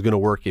teaching is going to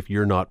work if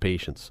you're not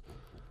patient.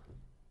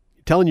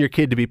 Telling your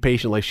kid to be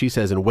patient, like she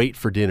says, and wait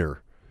for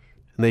dinner,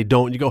 and they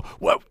don't. You go,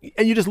 well,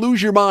 and you just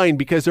lose your mind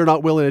because they're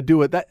not willing to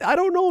do it. That I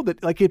don't know,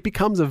 that like it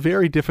becomes a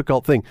very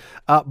difficult thing.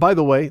 By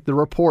the way, the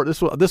report,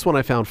 this one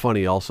I found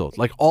funny also.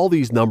 Like all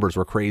these numbers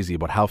were crazy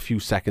about how few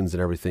seconds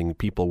and everything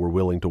people were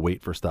willing to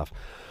wait for stuff.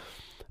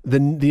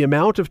 The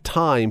amount of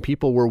time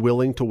people were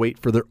willing to wait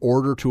for their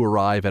order to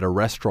arrive at a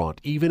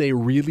restaurant, even a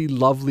really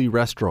lovely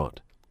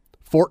restaurant,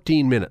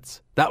 14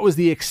 minutes. That was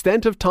the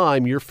extent of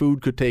time your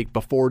food could take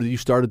before you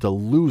started to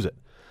lose it.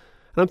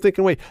 And I'm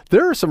thinking, wait,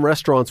 there are some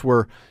restaurants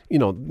where,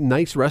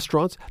 nice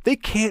restaurants, they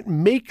can't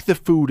make the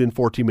food in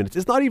 14 minutes.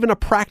 It's not even a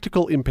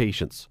practical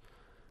impatience.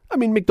 I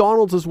mean,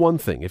 McDonald's is one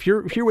thing. If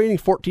you're waiting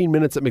 14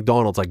 minutes at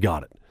McDonald's, I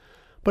got it.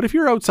 But if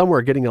you're out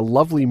somewhere getting a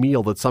lovely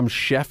meal that some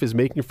chef is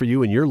making for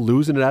you and you're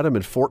losing it at him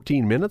in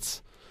 14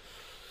 minutes,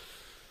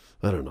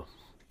 I don't know.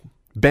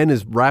 Ben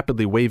is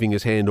rapidly waving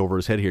his hand over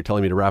his head here,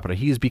 telling me to wrap it up.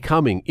 He is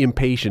becoming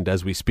impatient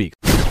as we speak.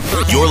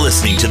 You're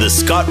listening to the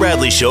Scott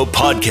Radley Show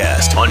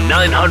podcast on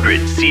 900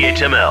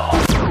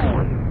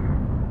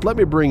 CHML. Let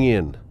me bring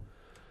in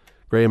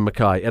Graeme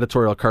MacKay,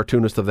 editorial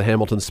cartoonist of the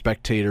Hamilton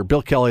Spectator.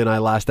 Bill Kelly and I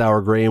last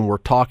hour, Graeme, were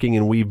talking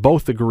and we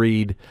both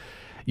agreed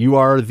you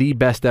are the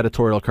best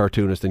editorial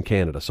cartoonist in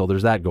Canada. So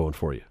there's that going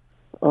for you.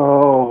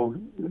 Oh,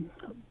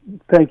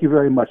 thank you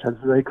very much. That's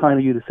very kind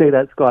of you to say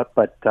that, Scott,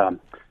 but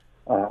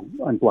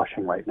I'm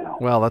blushing right now.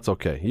 Well, that's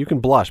okay. You can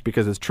blush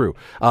because it's true.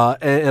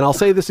 And I'll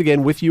say this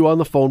again with you on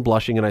the phone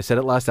blushing, and I said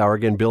it last hour.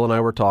 Again, Bill and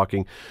I were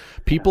talking.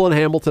 People in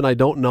Hamilton, I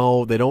don't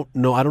know. They don't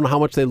know. I don't know how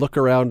much they look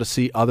around to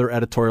see other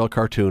editorial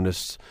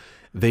cartoonists.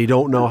 They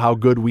don't know how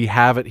good we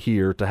have it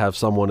here to have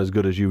someone as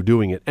good as you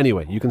doing it.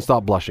 Anyway, you can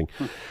stop blushing.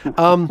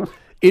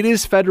 It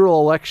is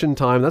federal election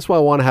time. That's why I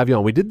want to have you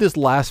on. We did this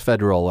last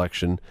federal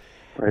election.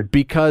 Right.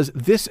 Because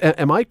this,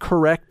 am I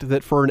correct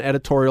that for an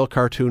editorial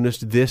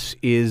cartoonist, this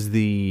is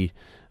the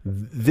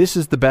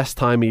best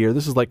time of year?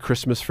 This is like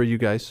Christmas for you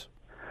guys?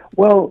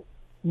 Well,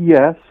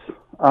 yes.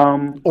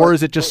 Or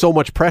is it just so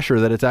much pressure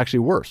that it's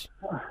actually worse?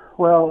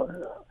 Well,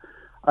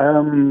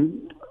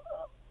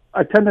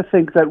 I tend to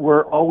think that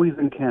we're always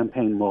in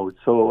campaign mode.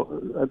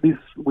 So at least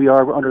we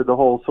are under the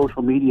whole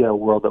social media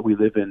world that we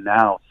live in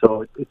now.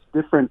 So it's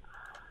different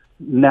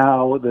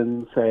now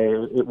than, say,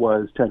 it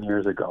was 10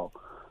 years ago.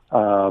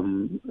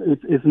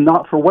 It's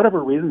not, for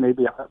whatever reason,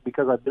 maybe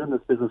because I've been in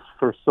this business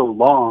for so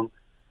long,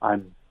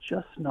 I'm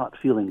just not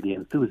feeling the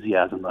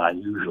enthusiasm that I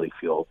usually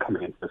feel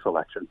coming into this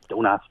election.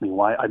 Don't ask me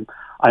why.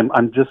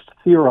 I'm just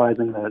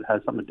theorizing that it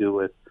has something to do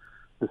with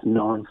this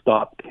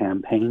nonstop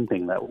campaign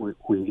thing that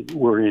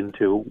we're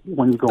into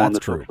when you go on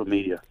the social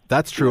media.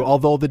 That's true. Yeah.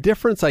 Although the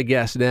difference, I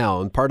guess, now,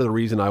 and part of the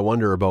reason I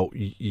wonder about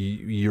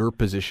your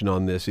position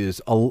on this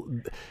is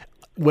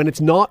when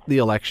it's not the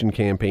election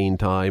campaign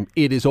time,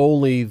 it is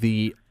only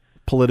the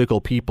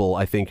political people,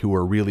 I think, who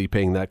are really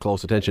paying that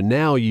close attention.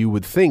 Now you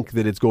would think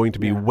that it's going to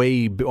be a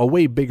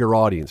way bigger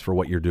audience for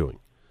what you're doing.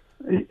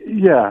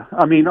 Yeah,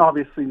 I mean,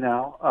 obviously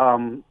now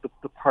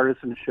the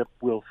partisanship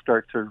will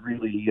start to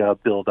really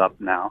build up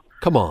now.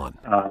 Come on.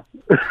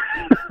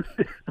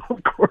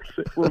 Of course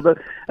it will.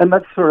 And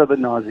that's sort of the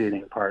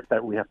nauseating part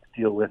that we have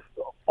to deal with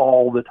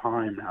all the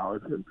time now.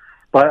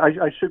 But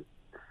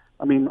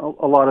I mean,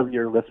 a lot of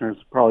your listeners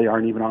probably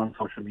aren't even on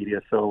social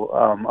media, so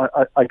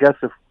I guess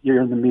if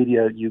you're in the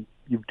media, you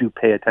do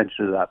pay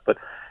attention to that. But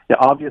yeah,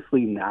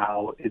 obviously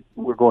now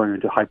we're going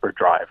into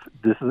hyperdrive.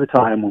 This is the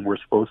time when we're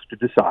supposed to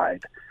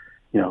decide,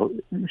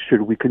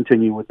 should we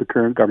continue with the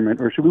current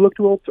government or should we look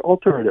to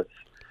alternatives?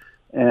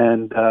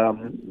 And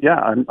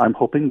I'm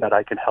hoping that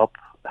I can help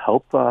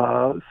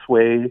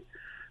sway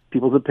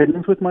people's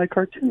opinions with my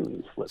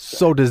cartoons. Let's say.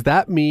 So does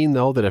that mean,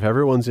 though, that if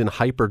everyone's in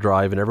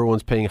hyperdrive and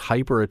everyone's paying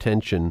hyper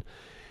attention,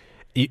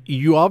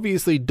 you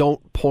obviously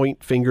don't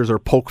point fingers or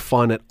poke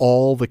fun at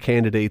all the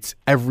candidates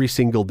every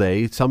single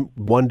day.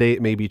 One day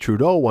it may be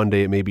Trudeau, one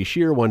day it may be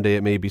Scheer, one day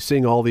it may be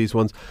Singh, all these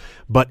ones.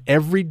 But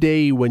every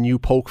day when you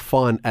poke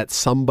fun at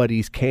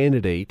somebody's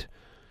candidate,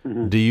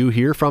 do you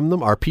hear from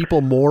them? Are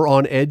people more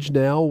on edge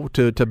now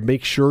to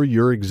make sure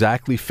you're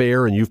exactly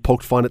fair and you've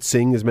poked fun at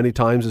Singh as many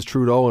times as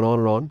Trudeau and on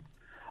and on?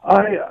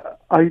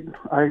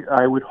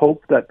 I would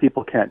hope that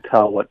people can't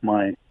tell what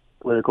my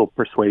political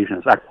persuasion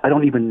is. I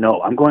don't even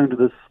know. I'm going to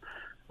this.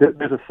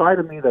 There's a side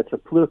of me that's a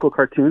political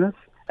cartoonist,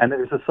 and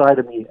there's a side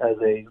of me as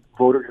a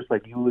voter, just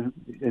like you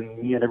and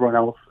me and everyone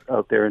else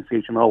out there in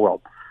CHML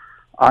world.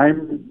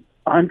 I'm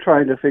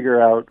trying to figure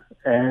out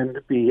and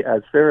be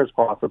as fair as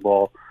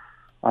possible.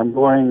 I'm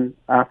going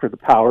after the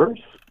powers,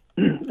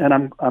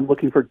 and I'm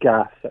looking for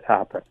gaffes that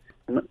happen,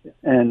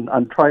 and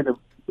I'm trying to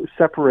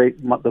separate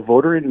the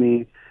voter in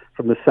me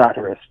from the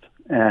satirist.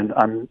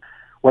 And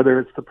whether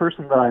it's the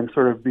person that I'm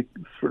sort of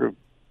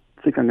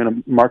think I'm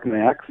going to mark an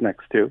X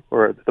next to,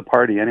 or the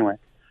party anyway,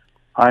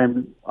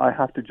 I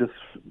have to just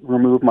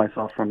remove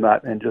myself from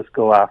that and just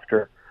go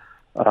after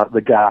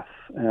the gaffes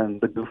and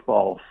the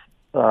goofballs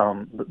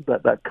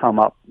that come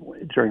up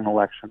during an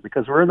election,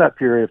 because we're in that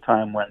period of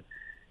time when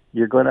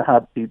you're going to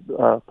have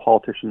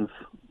politicians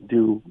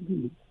do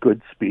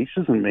good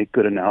speeches and make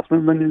good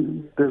announcements, and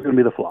then there's going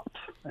to be the flops.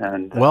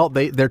 And well,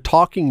 they're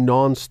talking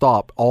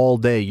nonstop all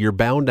day. You're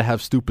bound to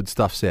have stupid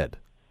stuff said.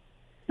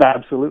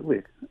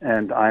 Absolutely,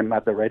 and I'm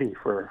at the ready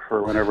for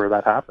whenever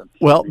that happens.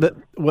 Well,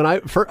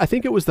 I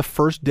think it was the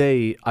first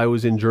day I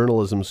was in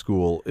journalism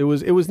school. It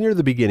was near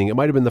the beginning. It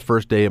might have been the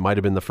first day. It might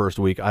have been the first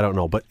week. I don't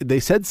know. But they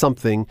said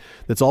something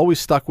that's always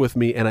stuck with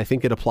me, and I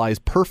think it applies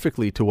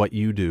perfectly to what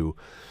you do.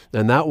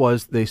 And that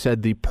was, they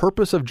said, the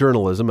purpose of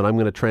journalism, and I'm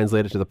going to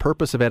translate it to the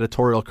purpose of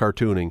editorial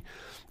cartooning,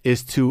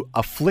 is to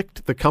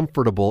afflict the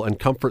comfortable and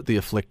comfort the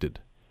afflicted.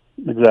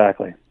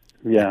 Exactly.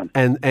 Yeah.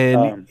 And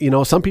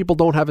some people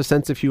don't have a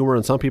sense of humor,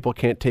 and some people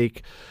can't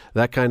take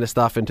that kind of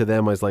stuff into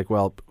them. I was like,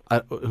 well,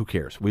 who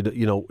cares? We're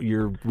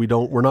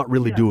not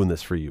really doing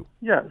this for you.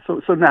 Yeah.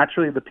 So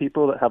naturally, the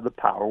people that have the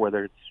power,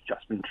 whether it's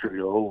Justin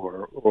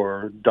Trudeau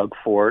or Doug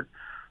Ford,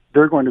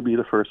 they're going to be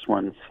the first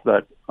ones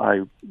that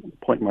I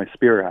point my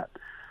spear at.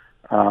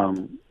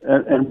 And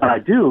when I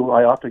do,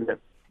 I often get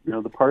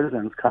the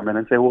partisans come in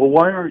and say, well,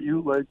 why aren't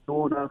you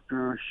going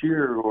after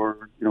Scheer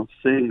or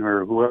Singh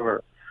or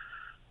whoever?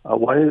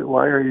 Why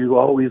are you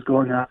always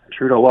going after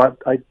Trudeau? Well,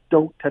 I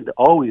don't tend to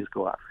always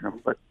go after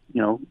him, but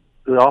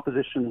the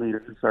opposition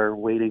leaders are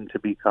waiting to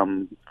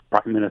become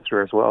prime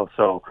minister as well.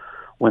 So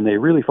when they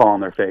really fall on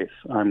their face,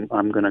 I'm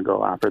going to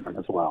go after them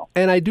as well.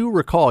 And I do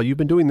recall, you've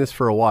been doing this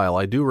for a while.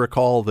 I do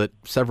recall that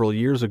several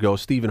years ago,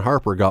 Stephen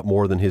Harper got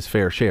more than his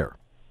fair share.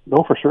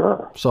 No, for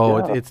sure.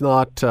 So yeah. It's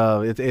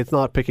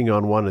not picking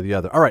on one or the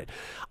other. All right,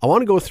 I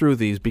want to go through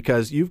these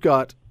because you've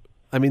got,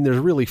 there's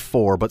really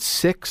 4, but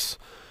 6.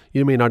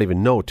 You may not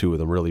even know 2 of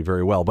them really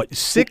very well, but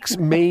 6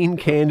 main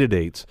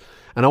candidates.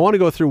 And I want to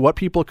go through what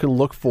people can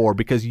look for,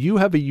 because you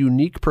have a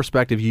unique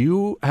perspective.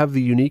 You have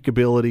the unique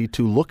ability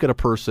to look at a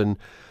person,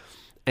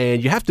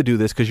 and you have to do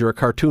this because you're a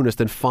cartoonist,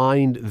 and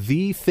find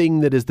the thing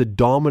that is the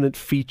dominant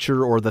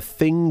feature or the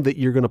thing that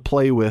you're going to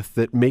play with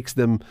that makes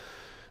them,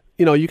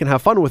 you can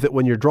have fun with it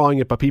when you're drawing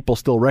it, but people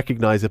still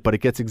recognize it, but it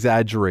gets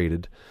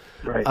exaggerated.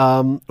 Right.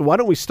 Why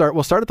don't we start?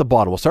 We'll start at the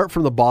bottom. We'll start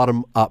from the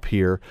bottom up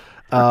here.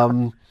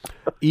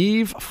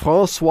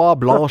 Yves-François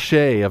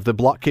Blanchet of the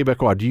Bloc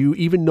Québécois. Do you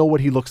even know what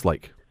he looks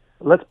like?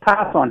 Let's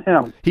pass on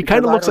him. He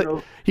kind of looks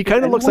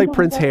like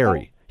Prince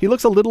Harry. He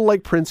looks a little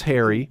like Prince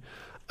Harry,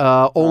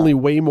 only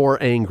way more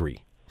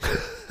angry.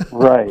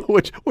 Right.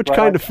 which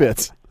kind of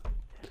fits.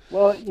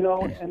 Well,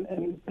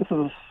 and this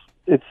is,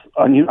 it's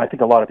unusual. I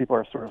think a lot of people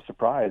are sort of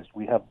surprised.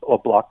 We have a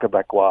Bloc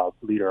Québécois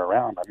leader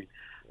around.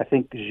 I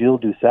think Gilles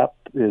Duceppe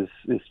is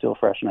still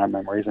fresh in our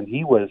memories, and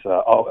he was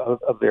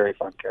a very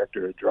fun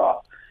character to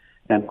draw.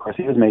 And of course,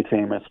 he was made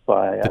famous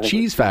by the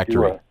Cheese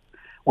Factory.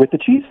 With the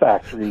Cheese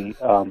Factory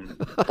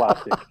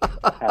plastic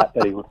hat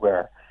that he would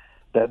wear,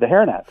 the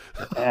hairnet,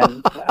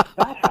 and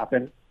that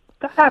happened.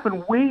 That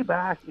happened way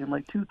back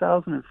in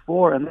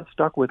 2004, and that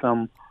stuck with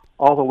him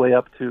all the way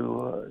up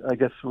to I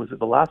guess, was it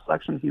the last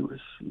election?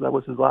 That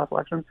was his last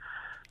election.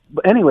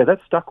 But anyway, that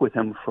stuck with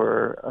him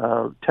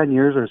for 10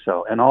 years or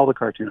so, and all the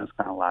cartoonists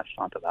kind of latched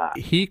onto that.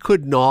 He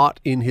could not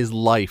in his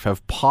life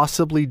have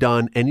possibly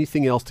done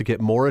anything else to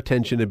get more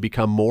attention and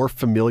become more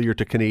familiar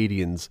to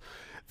Canadians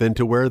than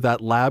to wear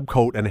that lab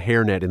coat and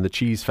hairnet in the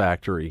Cheese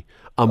Factory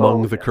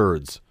among the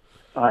Kurds.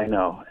 I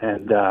know,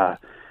 and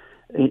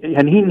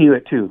he knew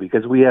it too,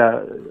 because we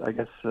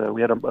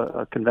had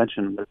a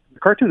convention. The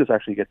cartoonists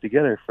actually get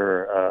together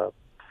for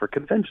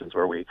conventions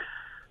where we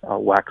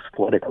wax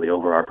poetically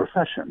over our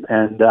profession,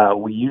 and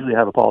we usually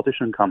have a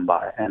politician come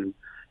by, and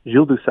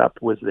Gilles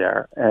Duceppe was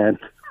there, and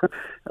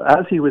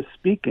as he was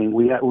speaking,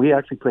 we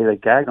actually played a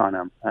gag on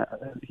him.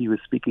 He was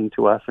speaking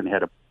to us, and he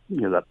had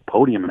that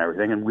podium and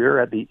everything, and we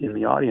were in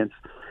the audience,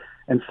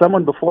 And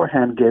someone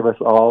beforehand gave us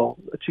all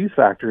a Cheese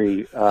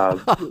Factory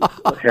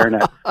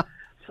hairnet.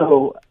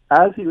 So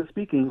as he was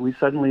speaking, we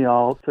suddenly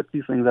all took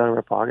these things out of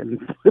our pocket and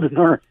put it in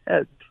our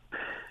heads.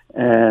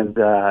 And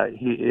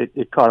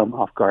it caught him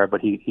off guard,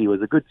 but he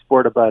was a good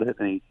sport about it,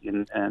 and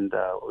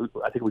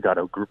I think we got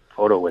a group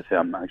photo with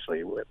him,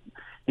 actually.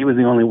 He was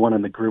the only one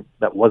in the group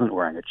that wasn't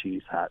wearing a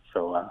cheese hat.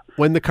 So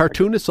when the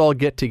cartoonists all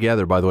get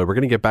together, by the way, we're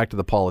going to get back to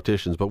the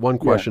politicians, but one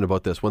question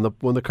about this. When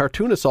the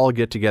cartoonists all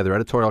get together,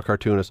 editorial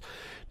cartoonists,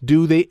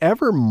 do they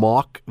ever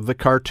mock the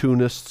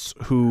cartoonists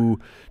who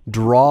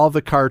draw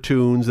the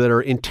cartoons that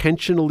are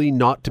intentionally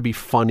not to be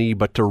funny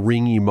but to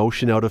wring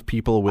emotion out of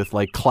people with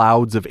like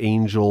clouds of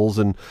angels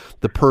and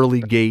the pearly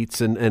gates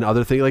and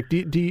other things? Like,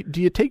 do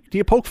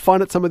you poke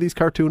fun at some of these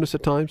cartoonists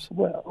at times?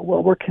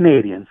 Well, we're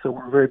Canadian, so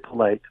we're very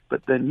polite.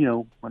 But then,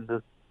 when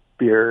the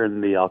beer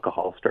and the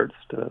alcohol starts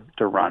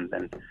to run,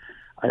 then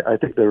I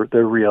think the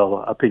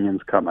real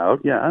opinions come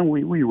out. Yeah, and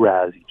we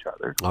razz each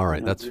other. All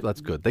right,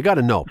 that's good. They got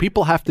to know.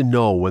 People have to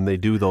know when they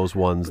do those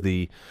ones.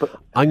 I'm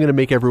going to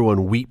make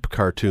everyone weep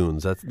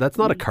cartoons. That's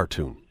not a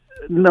cartoon.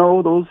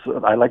 No, those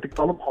I like to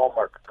call them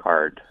Hallmark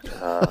card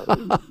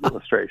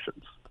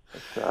illustrations.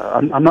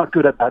 I'm not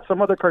good at that.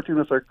 Some other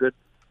cartoonists are good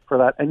for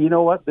that, and you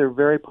know what? They're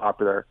very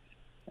popular.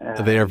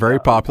 And, they are very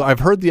popular. I've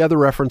heard the other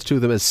reference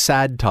to them as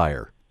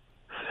satire.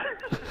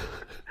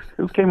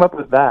 Who came up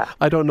with that?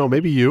 I don't know.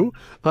 Maybe you?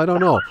 I don't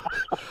know.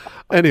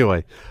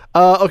 Anyway,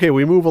 okay,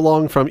 we move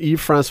along from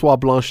Yves-François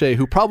Blanchet,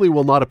 who probably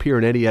will not appear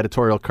in any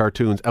editorial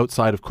cartoons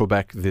outside of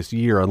Quebec this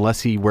year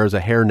unless he wears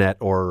a hairnet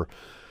or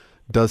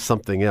does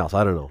something else.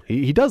 I don't know.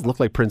 He does look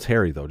like Prince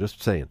Harry, though,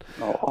 just saying.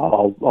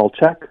 I'll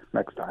check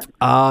next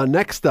time.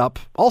 Next up,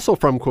 also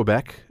from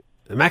Quebec,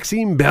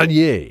 Maxime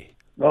Bernier.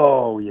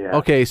 Oh, yeah.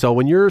 Okay, so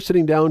when you're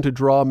sitting down to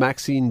draw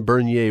Maxime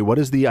Bernier, what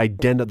is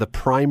the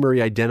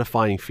primary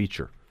identifying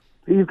feature?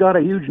 He's got a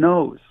huge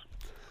nose.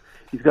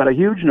 He's got a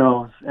huge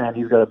nose, and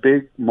he's got a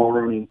big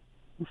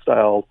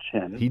Mulroney-style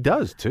chin. He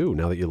does, too,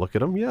 now that you look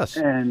at him, yes.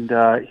 And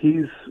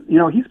he's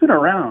been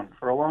around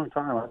for a long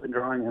time. I've been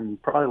drawing him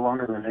probably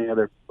longer than any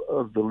other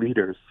of the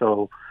leaders.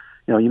 So,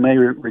 you may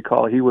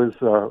recall he was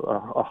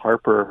a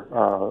Harper,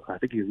 I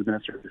think he was the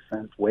Minister of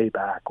Defense way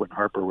back when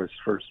Harper was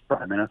first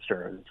Prime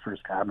Minister in his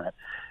first cabinet.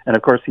 And,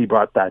 of course, he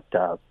brought that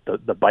the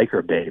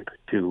biker babe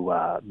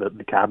to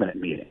the cabinet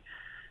meeting.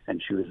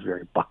 And she was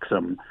very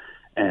buxom,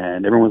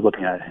 and everyone was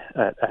looking at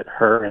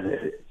her, and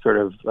it sort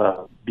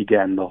of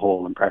began the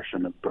whole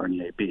impression of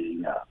Bernier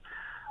being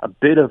a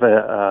bit of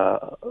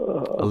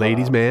a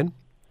ladies' man.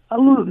 I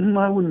don't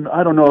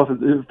know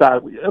if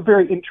that a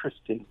very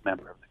interesting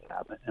member of the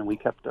cabinet, and we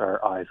kept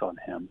our eyes on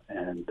him,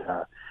 and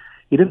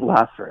he didn't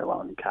last very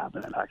long in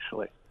cabinet,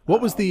 actually.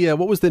 What was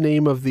the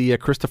name of the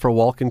Christopher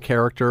Walken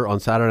character on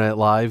Saturday Night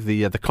Live?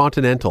 The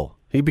Continental.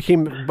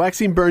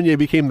 Maxime Bernier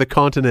became the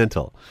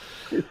Continental.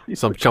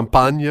 Some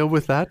champagne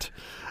with that.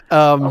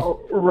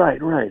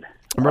 Right. Remember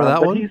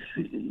that one?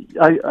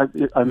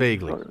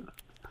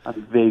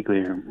 I'm vaguely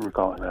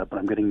recalling that, but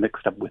I'm getting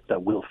mixed up with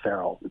Will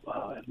Ferrell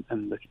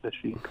and the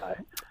Sheep guy.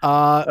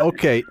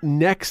 Okay,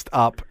 next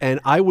up,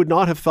 and I would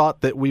not have thought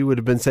that we would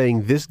have been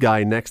saying this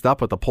guy next up,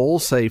 but the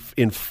polls say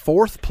in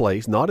fourth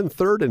place, not in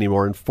third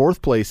anymore, in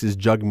fourth place is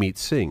Jagmeet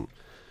Singh.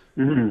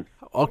 Mm-hmm.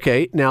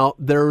 Okay, now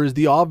there is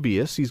the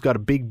obvious. He's got a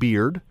big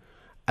beard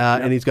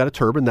and he's got a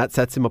turban. That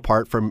sets him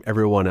apart from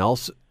everyone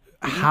else.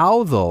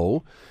 How,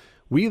 though,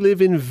 we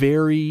live in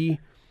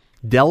very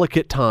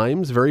delicate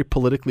times, very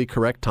politically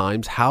correct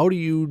times. How do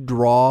you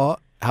draw?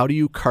 How do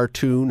you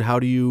cartoon?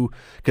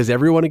 Because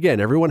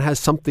everyone has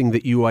something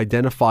that you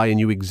identify and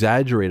you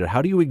exaggerate it.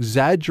 How do you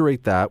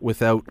exaggerate that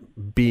without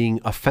being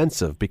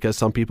offensive? Because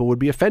some people would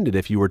be offended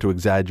if you were to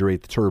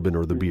exaggerate the turban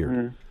or the beard.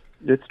 Mm-hmm.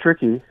 It's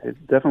tricky.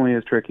 It definitely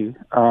is tricky.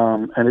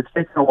 And it's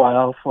taken a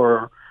while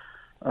for,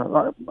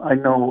 I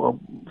know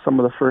some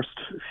of the first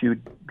few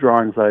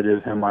drawings I did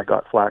of him, I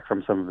got flack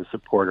from some of his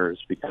supporters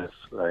because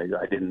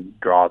I didn't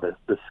draw the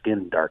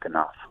skin dark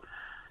enough.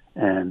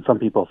 And some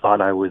people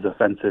thought I was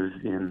offensive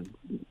in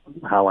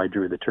how I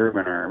drew the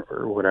turban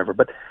or whatever.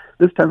 But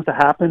this tends to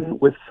happen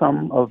with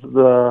some of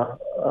the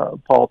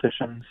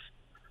politicians,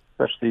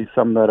 especially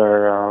some that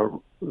are,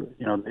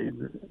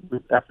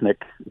 the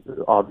ethnic,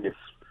 obvious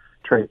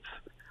traits.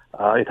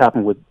 It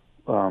happened with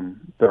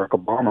Barack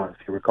Obama,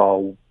 if you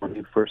recall, when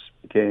he first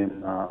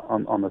became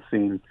on the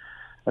scene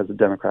as a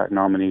Democratic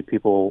nominee.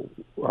 People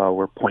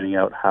were pointing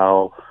out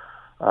how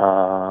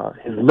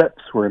his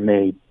lips were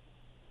made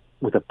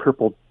with a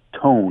purple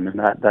tone, and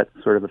that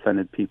sort of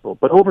offended people.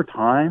 But over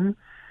time,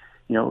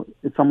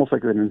 it's almost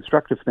like an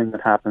instructive thing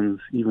that happens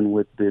even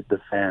with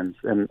the fans.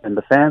 And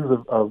the fans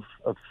of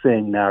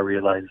Singh now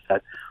realize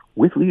that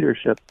with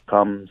leadership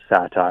comes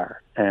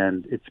satire,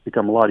 and it's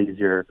become a lot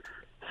easier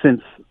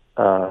since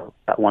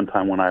at one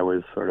time when I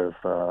was sort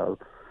of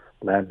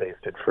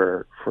lambasted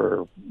for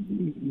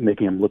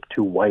making him look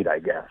too white, I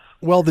guess.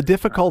 Well, the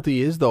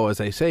difficulty is, though,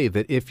 as I say,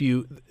 that if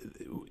you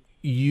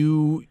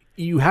you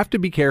have to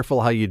be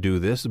careful how you do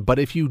this, but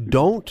if you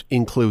don't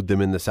include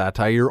them in the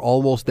satire, you're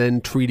almost then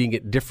treating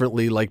it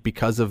differently, like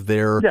because of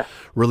their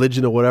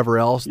religion or whatever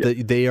else,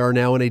 that they are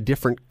now in a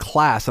different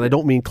class. And I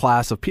don't mean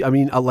class of people, I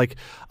mean like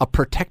a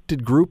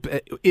protected group.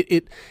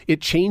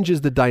 It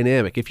changes the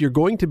dynamic. If you're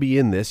going to be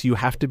in this, you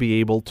have to be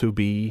able to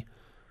be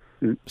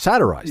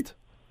satirized.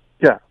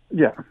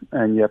 Yeah,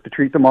 and you have to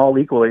treat them all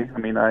equally. I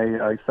mean,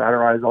 I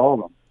satirize all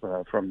of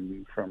them,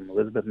 from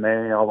Elizabeth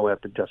May all the way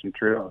up to Justin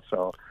Trudeau.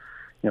 So,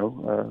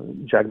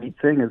 Jagmeet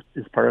Singh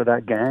is part of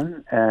that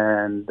gang,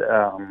 and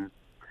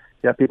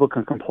people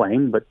can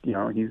complain, but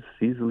he's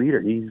the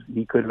leader.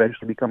 He could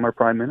eventually become our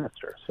prime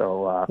minister.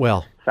 So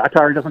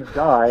satire doesn't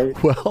die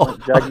when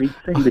Jagmeet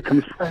Singh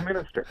becomes prime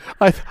minister.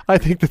 I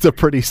think that's a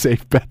pretty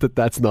safe bet that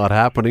that's not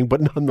happening,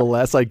 but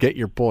nonetheless, I get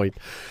your point.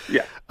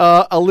 Yeah.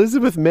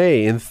 Elizabeth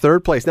May in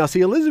third place. Now,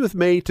 see, Elizabeth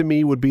May to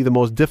me would be the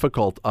most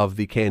difficult of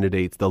the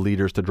candidates, the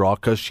leaders to draw,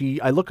 because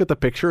I look at the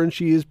picture and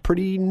she is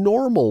pretty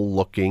normal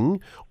looking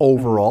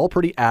overall,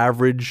 pretty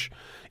average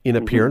in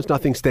appearance.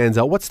 Nothing stands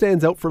out. What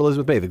stands out for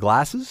Elizabeth May? The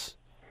glasses?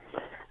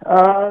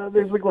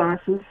 There's the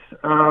glasses.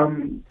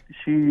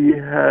 She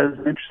has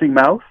an interesting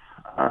mouth.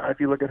 If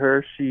you look at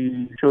her,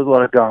 she shows a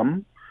lot of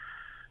gum,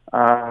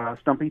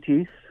 stumpy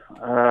teeth.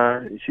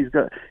 She's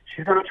got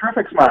a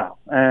terrific smile,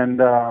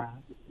 and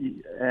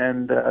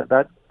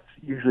that's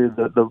usually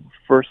the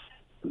first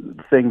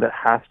thing that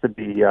has to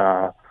be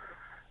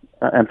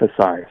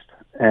emphasized.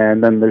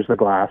 And then there's the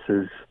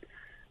glasses,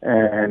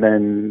 and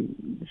then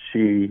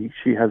she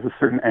has a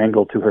certain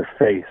angle to her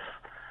face.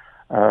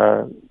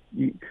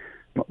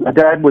 My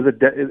dad was a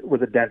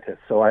dentist,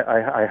 so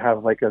I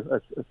have like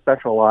a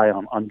special eye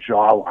on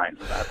jawline,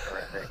 that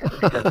sort of thing.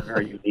 She has a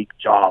very unique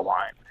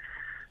jawline,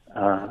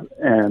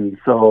 and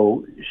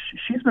so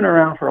she's been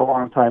around for a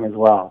long time as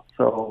well.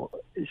 So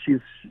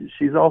she's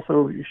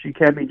also, she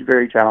can be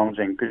very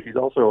challenging because she's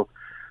also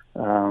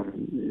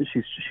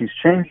she's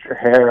changed her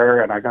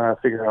hair, and I gotta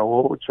figure out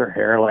what's her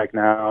hair like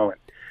now. And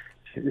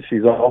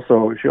she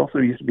also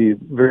used to be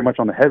very much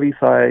on the heavy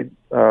side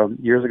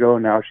years ago.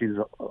 Now she's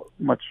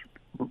much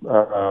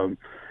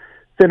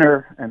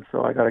thinner, and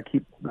so I got to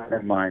keep that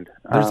in mind.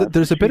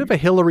 There's a bit of a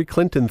Hillary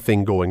Clinton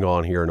thing going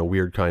on here in a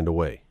weird kind of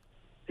way.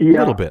 A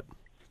little bit.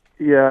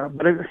 Yeah,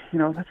 but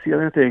that's the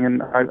other thing,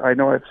 and I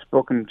know I've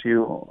spoken to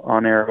you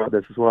on air about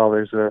this as well.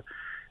 It's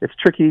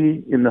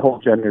tricky in the whole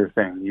gender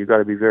thing. You got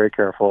to be very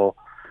careful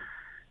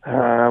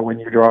when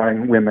you're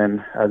drawing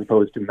women as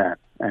opposed to men,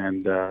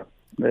 and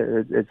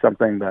it's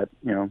something that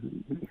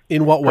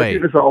In what way?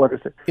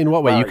 In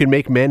what way? You can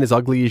make men as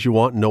ugly as you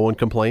want, and no one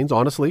complains.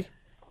 Honestly.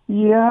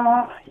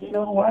 Yeah, you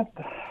know what?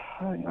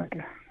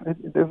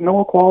 There's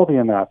no equality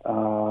in that.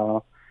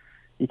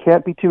 You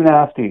can't be too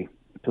nasty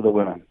to the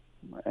women,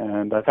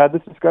 and I've had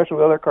this discussion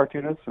with other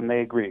cartoonists, and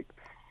they agree.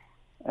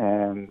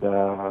 And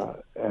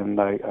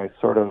I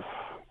sort of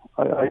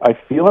I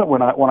feel it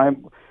when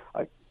I'm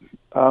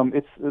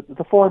it's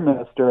the foreign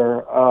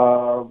minister,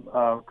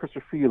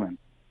 Christopher Phelan.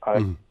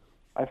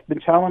 I've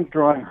been challenged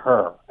drawing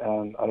her,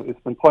 and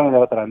it's been pointed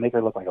out that I make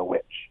her look like a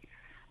witch,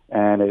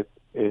 and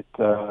it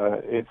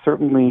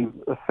certainly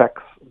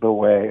affects the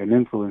way and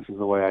influences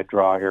the way I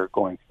draw here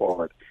going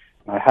forward.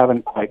 And I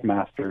haven't quite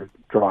mastered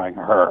drawing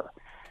her,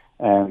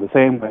 and the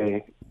same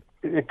way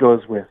it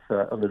goes with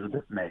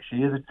Elizabeth May.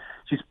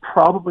 She's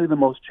probably the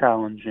most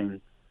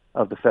challenging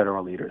of the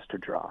federal leaders to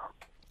draw.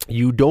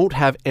 You don't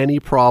have any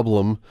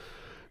problem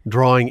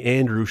drawing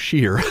Andrew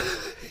Scheer.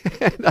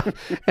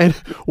 and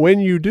when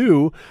you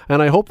do,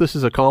 and I hope this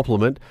is a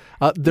compliment,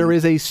 there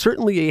is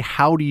certainly a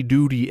Howdy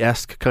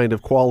Doody-esque kind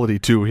of quality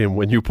to him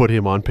when you put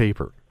him on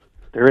paper.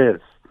 There is.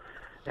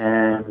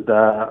 And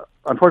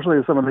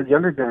unfortunately, some of the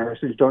younger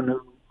generations don't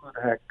know who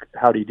the heck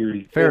Howdy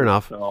Doody is. Fair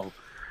enough. So,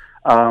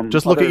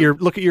 just look at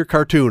your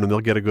cartoon and they'll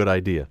get a good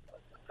idea.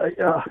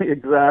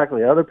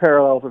 Exactly. Other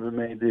parallels have been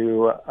made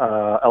to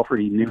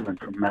Alfred E. Newman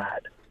from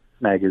Mad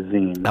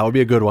magazine. That would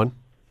be a good one.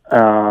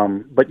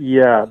 But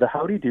yeah, the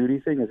Howdy Doody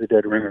thing is a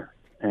dead ringer,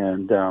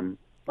 and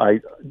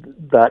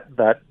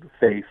that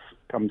face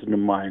comes into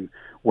mind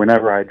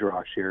whenever I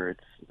draw Scheer.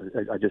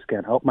 I just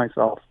can't help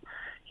myself.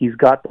 He's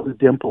got those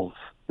dimples.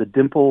 The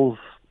dimples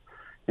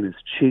in his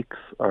cheeks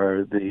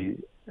are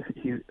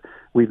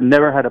we've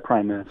never had a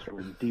prime minister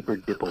with deeper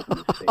dimples in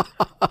his face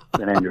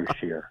than Andrew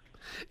Scheer.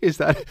 Is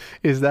that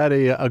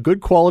a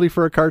good quality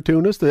for a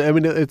cartoonist? I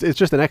mean, it's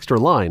just an extra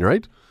line,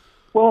 right?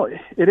 Well,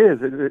 it is.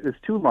 It's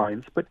two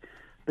lines, but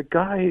the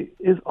guy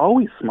is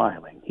always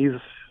smiling. He's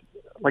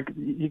like,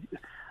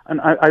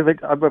 and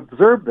I've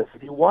observed this.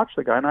 If you watch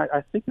the guy, and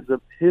I think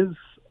his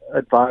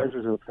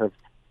advisors have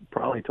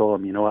probably told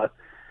him, you know what,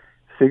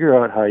 figure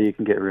out how you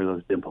can get rid of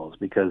those dimples,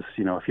 because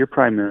if you're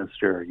prime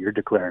minister, you're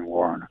declaring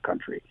war on a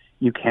country.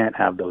 You can't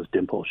have those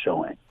dimples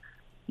showing.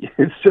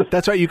 It's just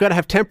that's right. You got to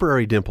have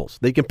temporary dimples.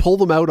 They can pull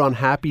them out on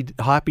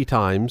happy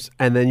times,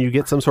 and then you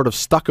get some sort of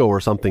stucco or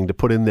something to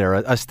put in there.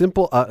 A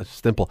dimple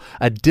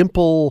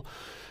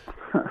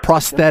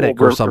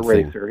prosthetic or something.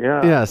 Eraser,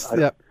 yeah. Yes.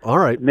 Yeah. All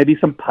right. Maybe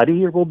some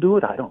putty will do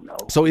it. I don't know.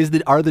 So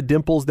are the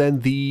dimples then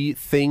the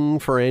thing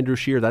for Andrew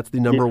Scheer? That's the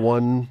number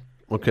one.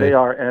 Okay. They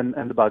are, and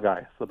the bug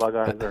eyes. The bug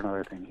eyes are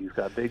another thing. He's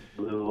got big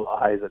blue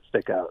eyes that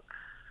stick out.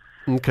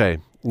 Okay.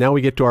 Now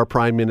we get to our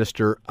Prime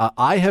Minister.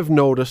 I have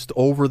noticed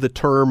over the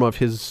term of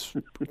his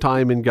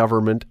time in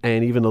government,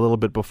 and even a little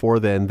bit before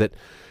then, that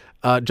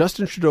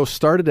Justin Trudeau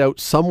started out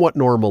somewhat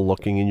normal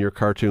looking in your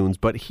cartoons,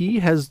 but he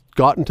has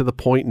gotten to the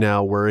point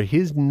now where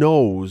his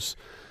nose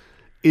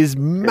is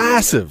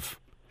massive.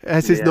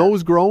 Has his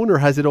nose grown, or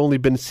has it only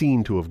been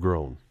seen to have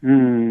grown?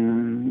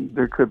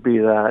 There could be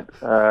that.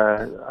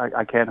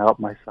 I can't help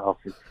myself.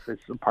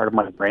 It's a part of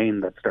my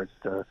brain that starts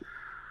to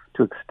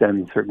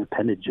extend certain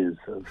appendages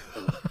of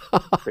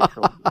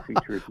facial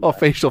features.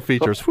 Facial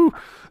features. Whew.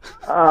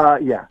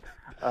 Yeah.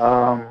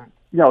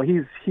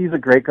 He's a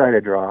great guy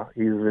to draw.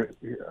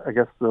 I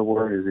guess the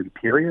word is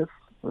imperious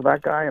with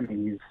that guy. I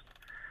mean,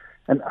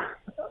 and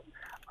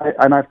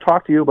I've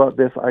talked to you about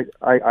this.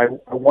 I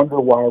wonder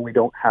why we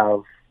don't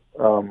have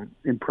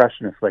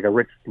impressionists like a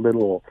Rich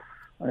Little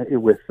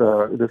with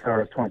This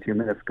Hour is 22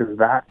 Minutes, because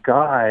that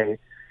guy,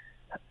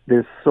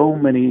 there's so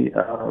many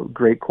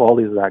great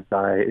qualities of that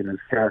guy in his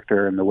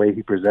character and the way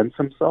he presents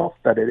himself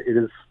that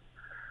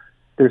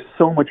there's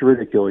so much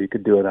ridicule you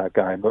could do with that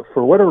guy. But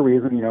for whatever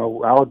reason,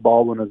 Alec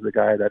Baldwin is the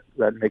guy that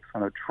makes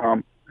fun of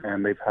Trump,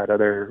 and they've had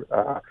other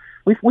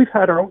we've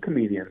had our own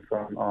comedians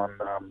on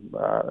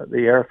the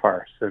Air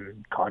Farce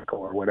and Codco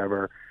or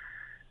whatever.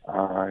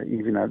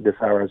 Even at This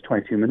Hour is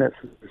 22 Minutes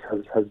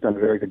has done a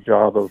very good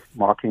job of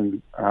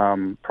mocking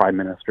prime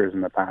ministers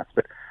in the past.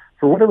 But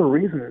for whatever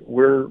reason,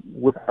 we're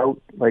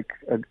without like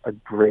a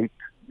great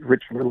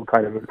Rich Little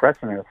kind of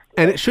impressionist.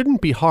 And it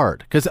shouldn't be hard,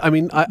 because I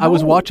mean, I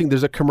was watching.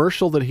 There's a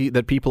commercial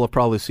that people have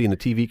probably seen, a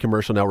TV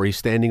commercial now, where he's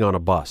standing on a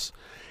bus,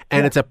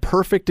 and it's a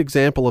perfect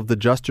example of the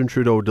Justin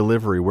Trudeau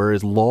delivery, where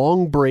his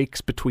long breaks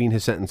between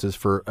his sentences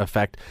for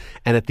effect,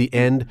 and at the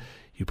end,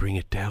 you bring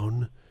it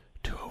down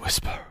to a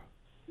whisper.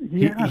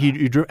 Yeah.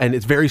 And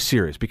it's very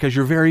serious because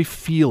you're very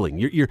feeling.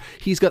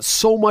 He's got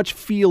so much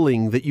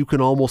feeling that you can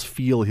almost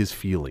feel his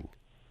feeling.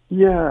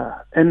 Yeah,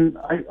 and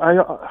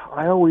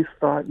I always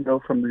thought,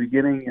 from the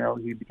beginning,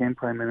 he became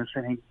prime minister,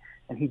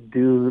 and he'd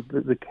do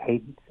the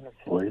cadence in his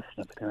voice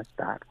and everything like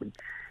that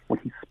when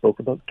he spoke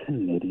about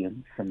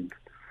Canadians and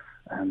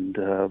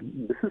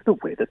this is the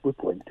way that we're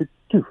going to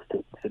do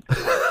things.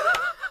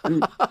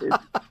 And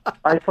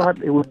I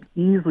thought it would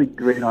easily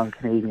grate on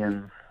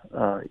Canadians'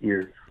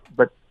 ears,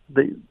 but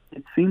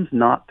it seems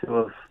not to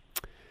have.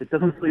 It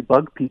doesn't really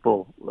bug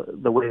people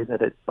the way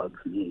that it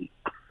bugs me.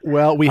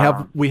 Well, we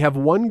have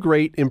one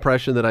great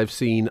impression that I've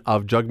seen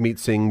of Jagmeet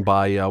Singh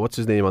by what's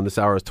his name on This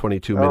Hour is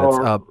 22 Minutes.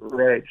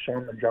 Right,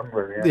 Sean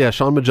Majumder. Yeah,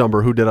 Sean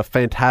Majumder, who did a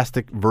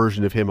fantastic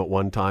version of him at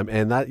one time,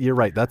 and that you're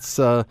right. That's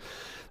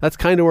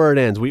kind of where it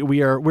ends.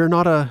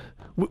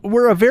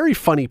 We're a very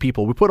funny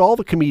people. We put all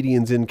the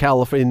comedians in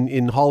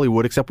in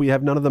Hollywood, except we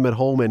have none of them at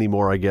home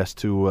anymore, I guess,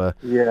 to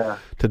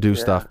do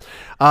stuff.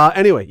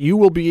 Anyway, you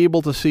will be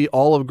able to see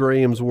all of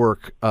Graeme's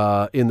work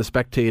in the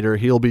Spectator.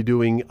 He'll be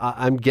doing,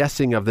 I'm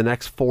guessing, of the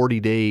next 40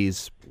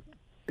 days,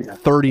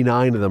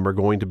 39 of them are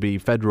going to be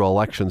federal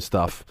election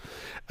stuff.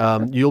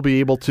 You'll be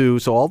able to,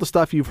 so all the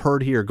stuff you've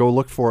heard here, go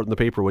look for it in the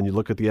paper when you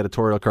look at the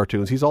editorial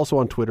cartoons. He's also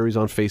on Twitter. He's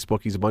on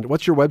Facebook. He's a bunch.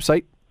 What's your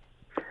website?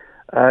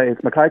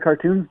 It's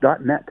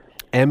MacKayCartoons.net.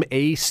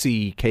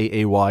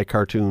 MACKAY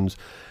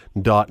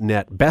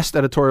cartoons.net. Best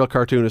editorial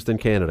cartoonist in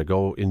Canada.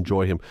 Go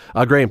enjoy him.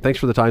 Graeme, thanks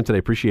for the time today.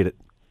 Appreciate it.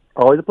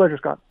 Always a pleasure,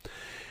 Scott.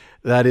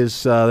 That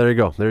is, there you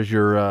go. There's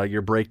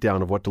your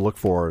breakdown of what to look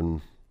for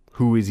and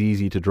who is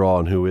easy to draw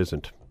and who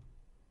isn't.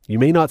 You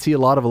may not see a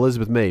lot of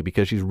Elizabeth May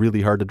because she's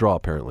really hard to draw,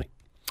 apparently.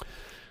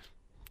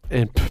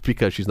 And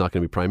because she's not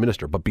going to be Prime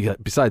Minister. But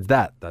besides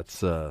that,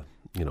 that's the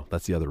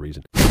other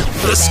reason.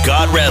 The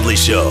Scott Radley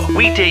Show.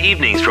 Weekday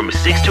evenings from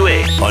 6 to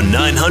 8 on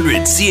 900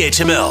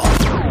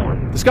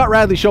 CHML. The Scott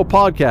Radley Show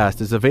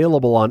podcast is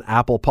available on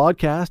Apple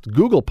Podcast,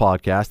 Google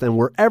Podcast, and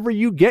wherever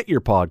you get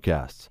your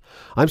podcasts.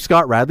 I'm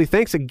Scott Radley.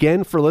 Thanks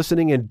again for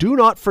listening, and do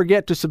not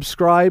forget to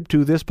subscribe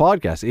to this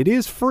podcast. It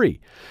is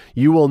free.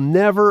 You will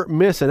never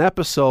miss an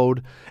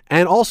episode,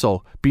 and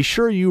also be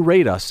sure you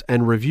rate us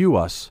and review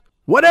us.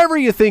 Whatever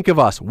you think of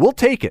us, we'll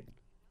take it.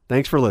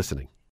 Thanks for listening.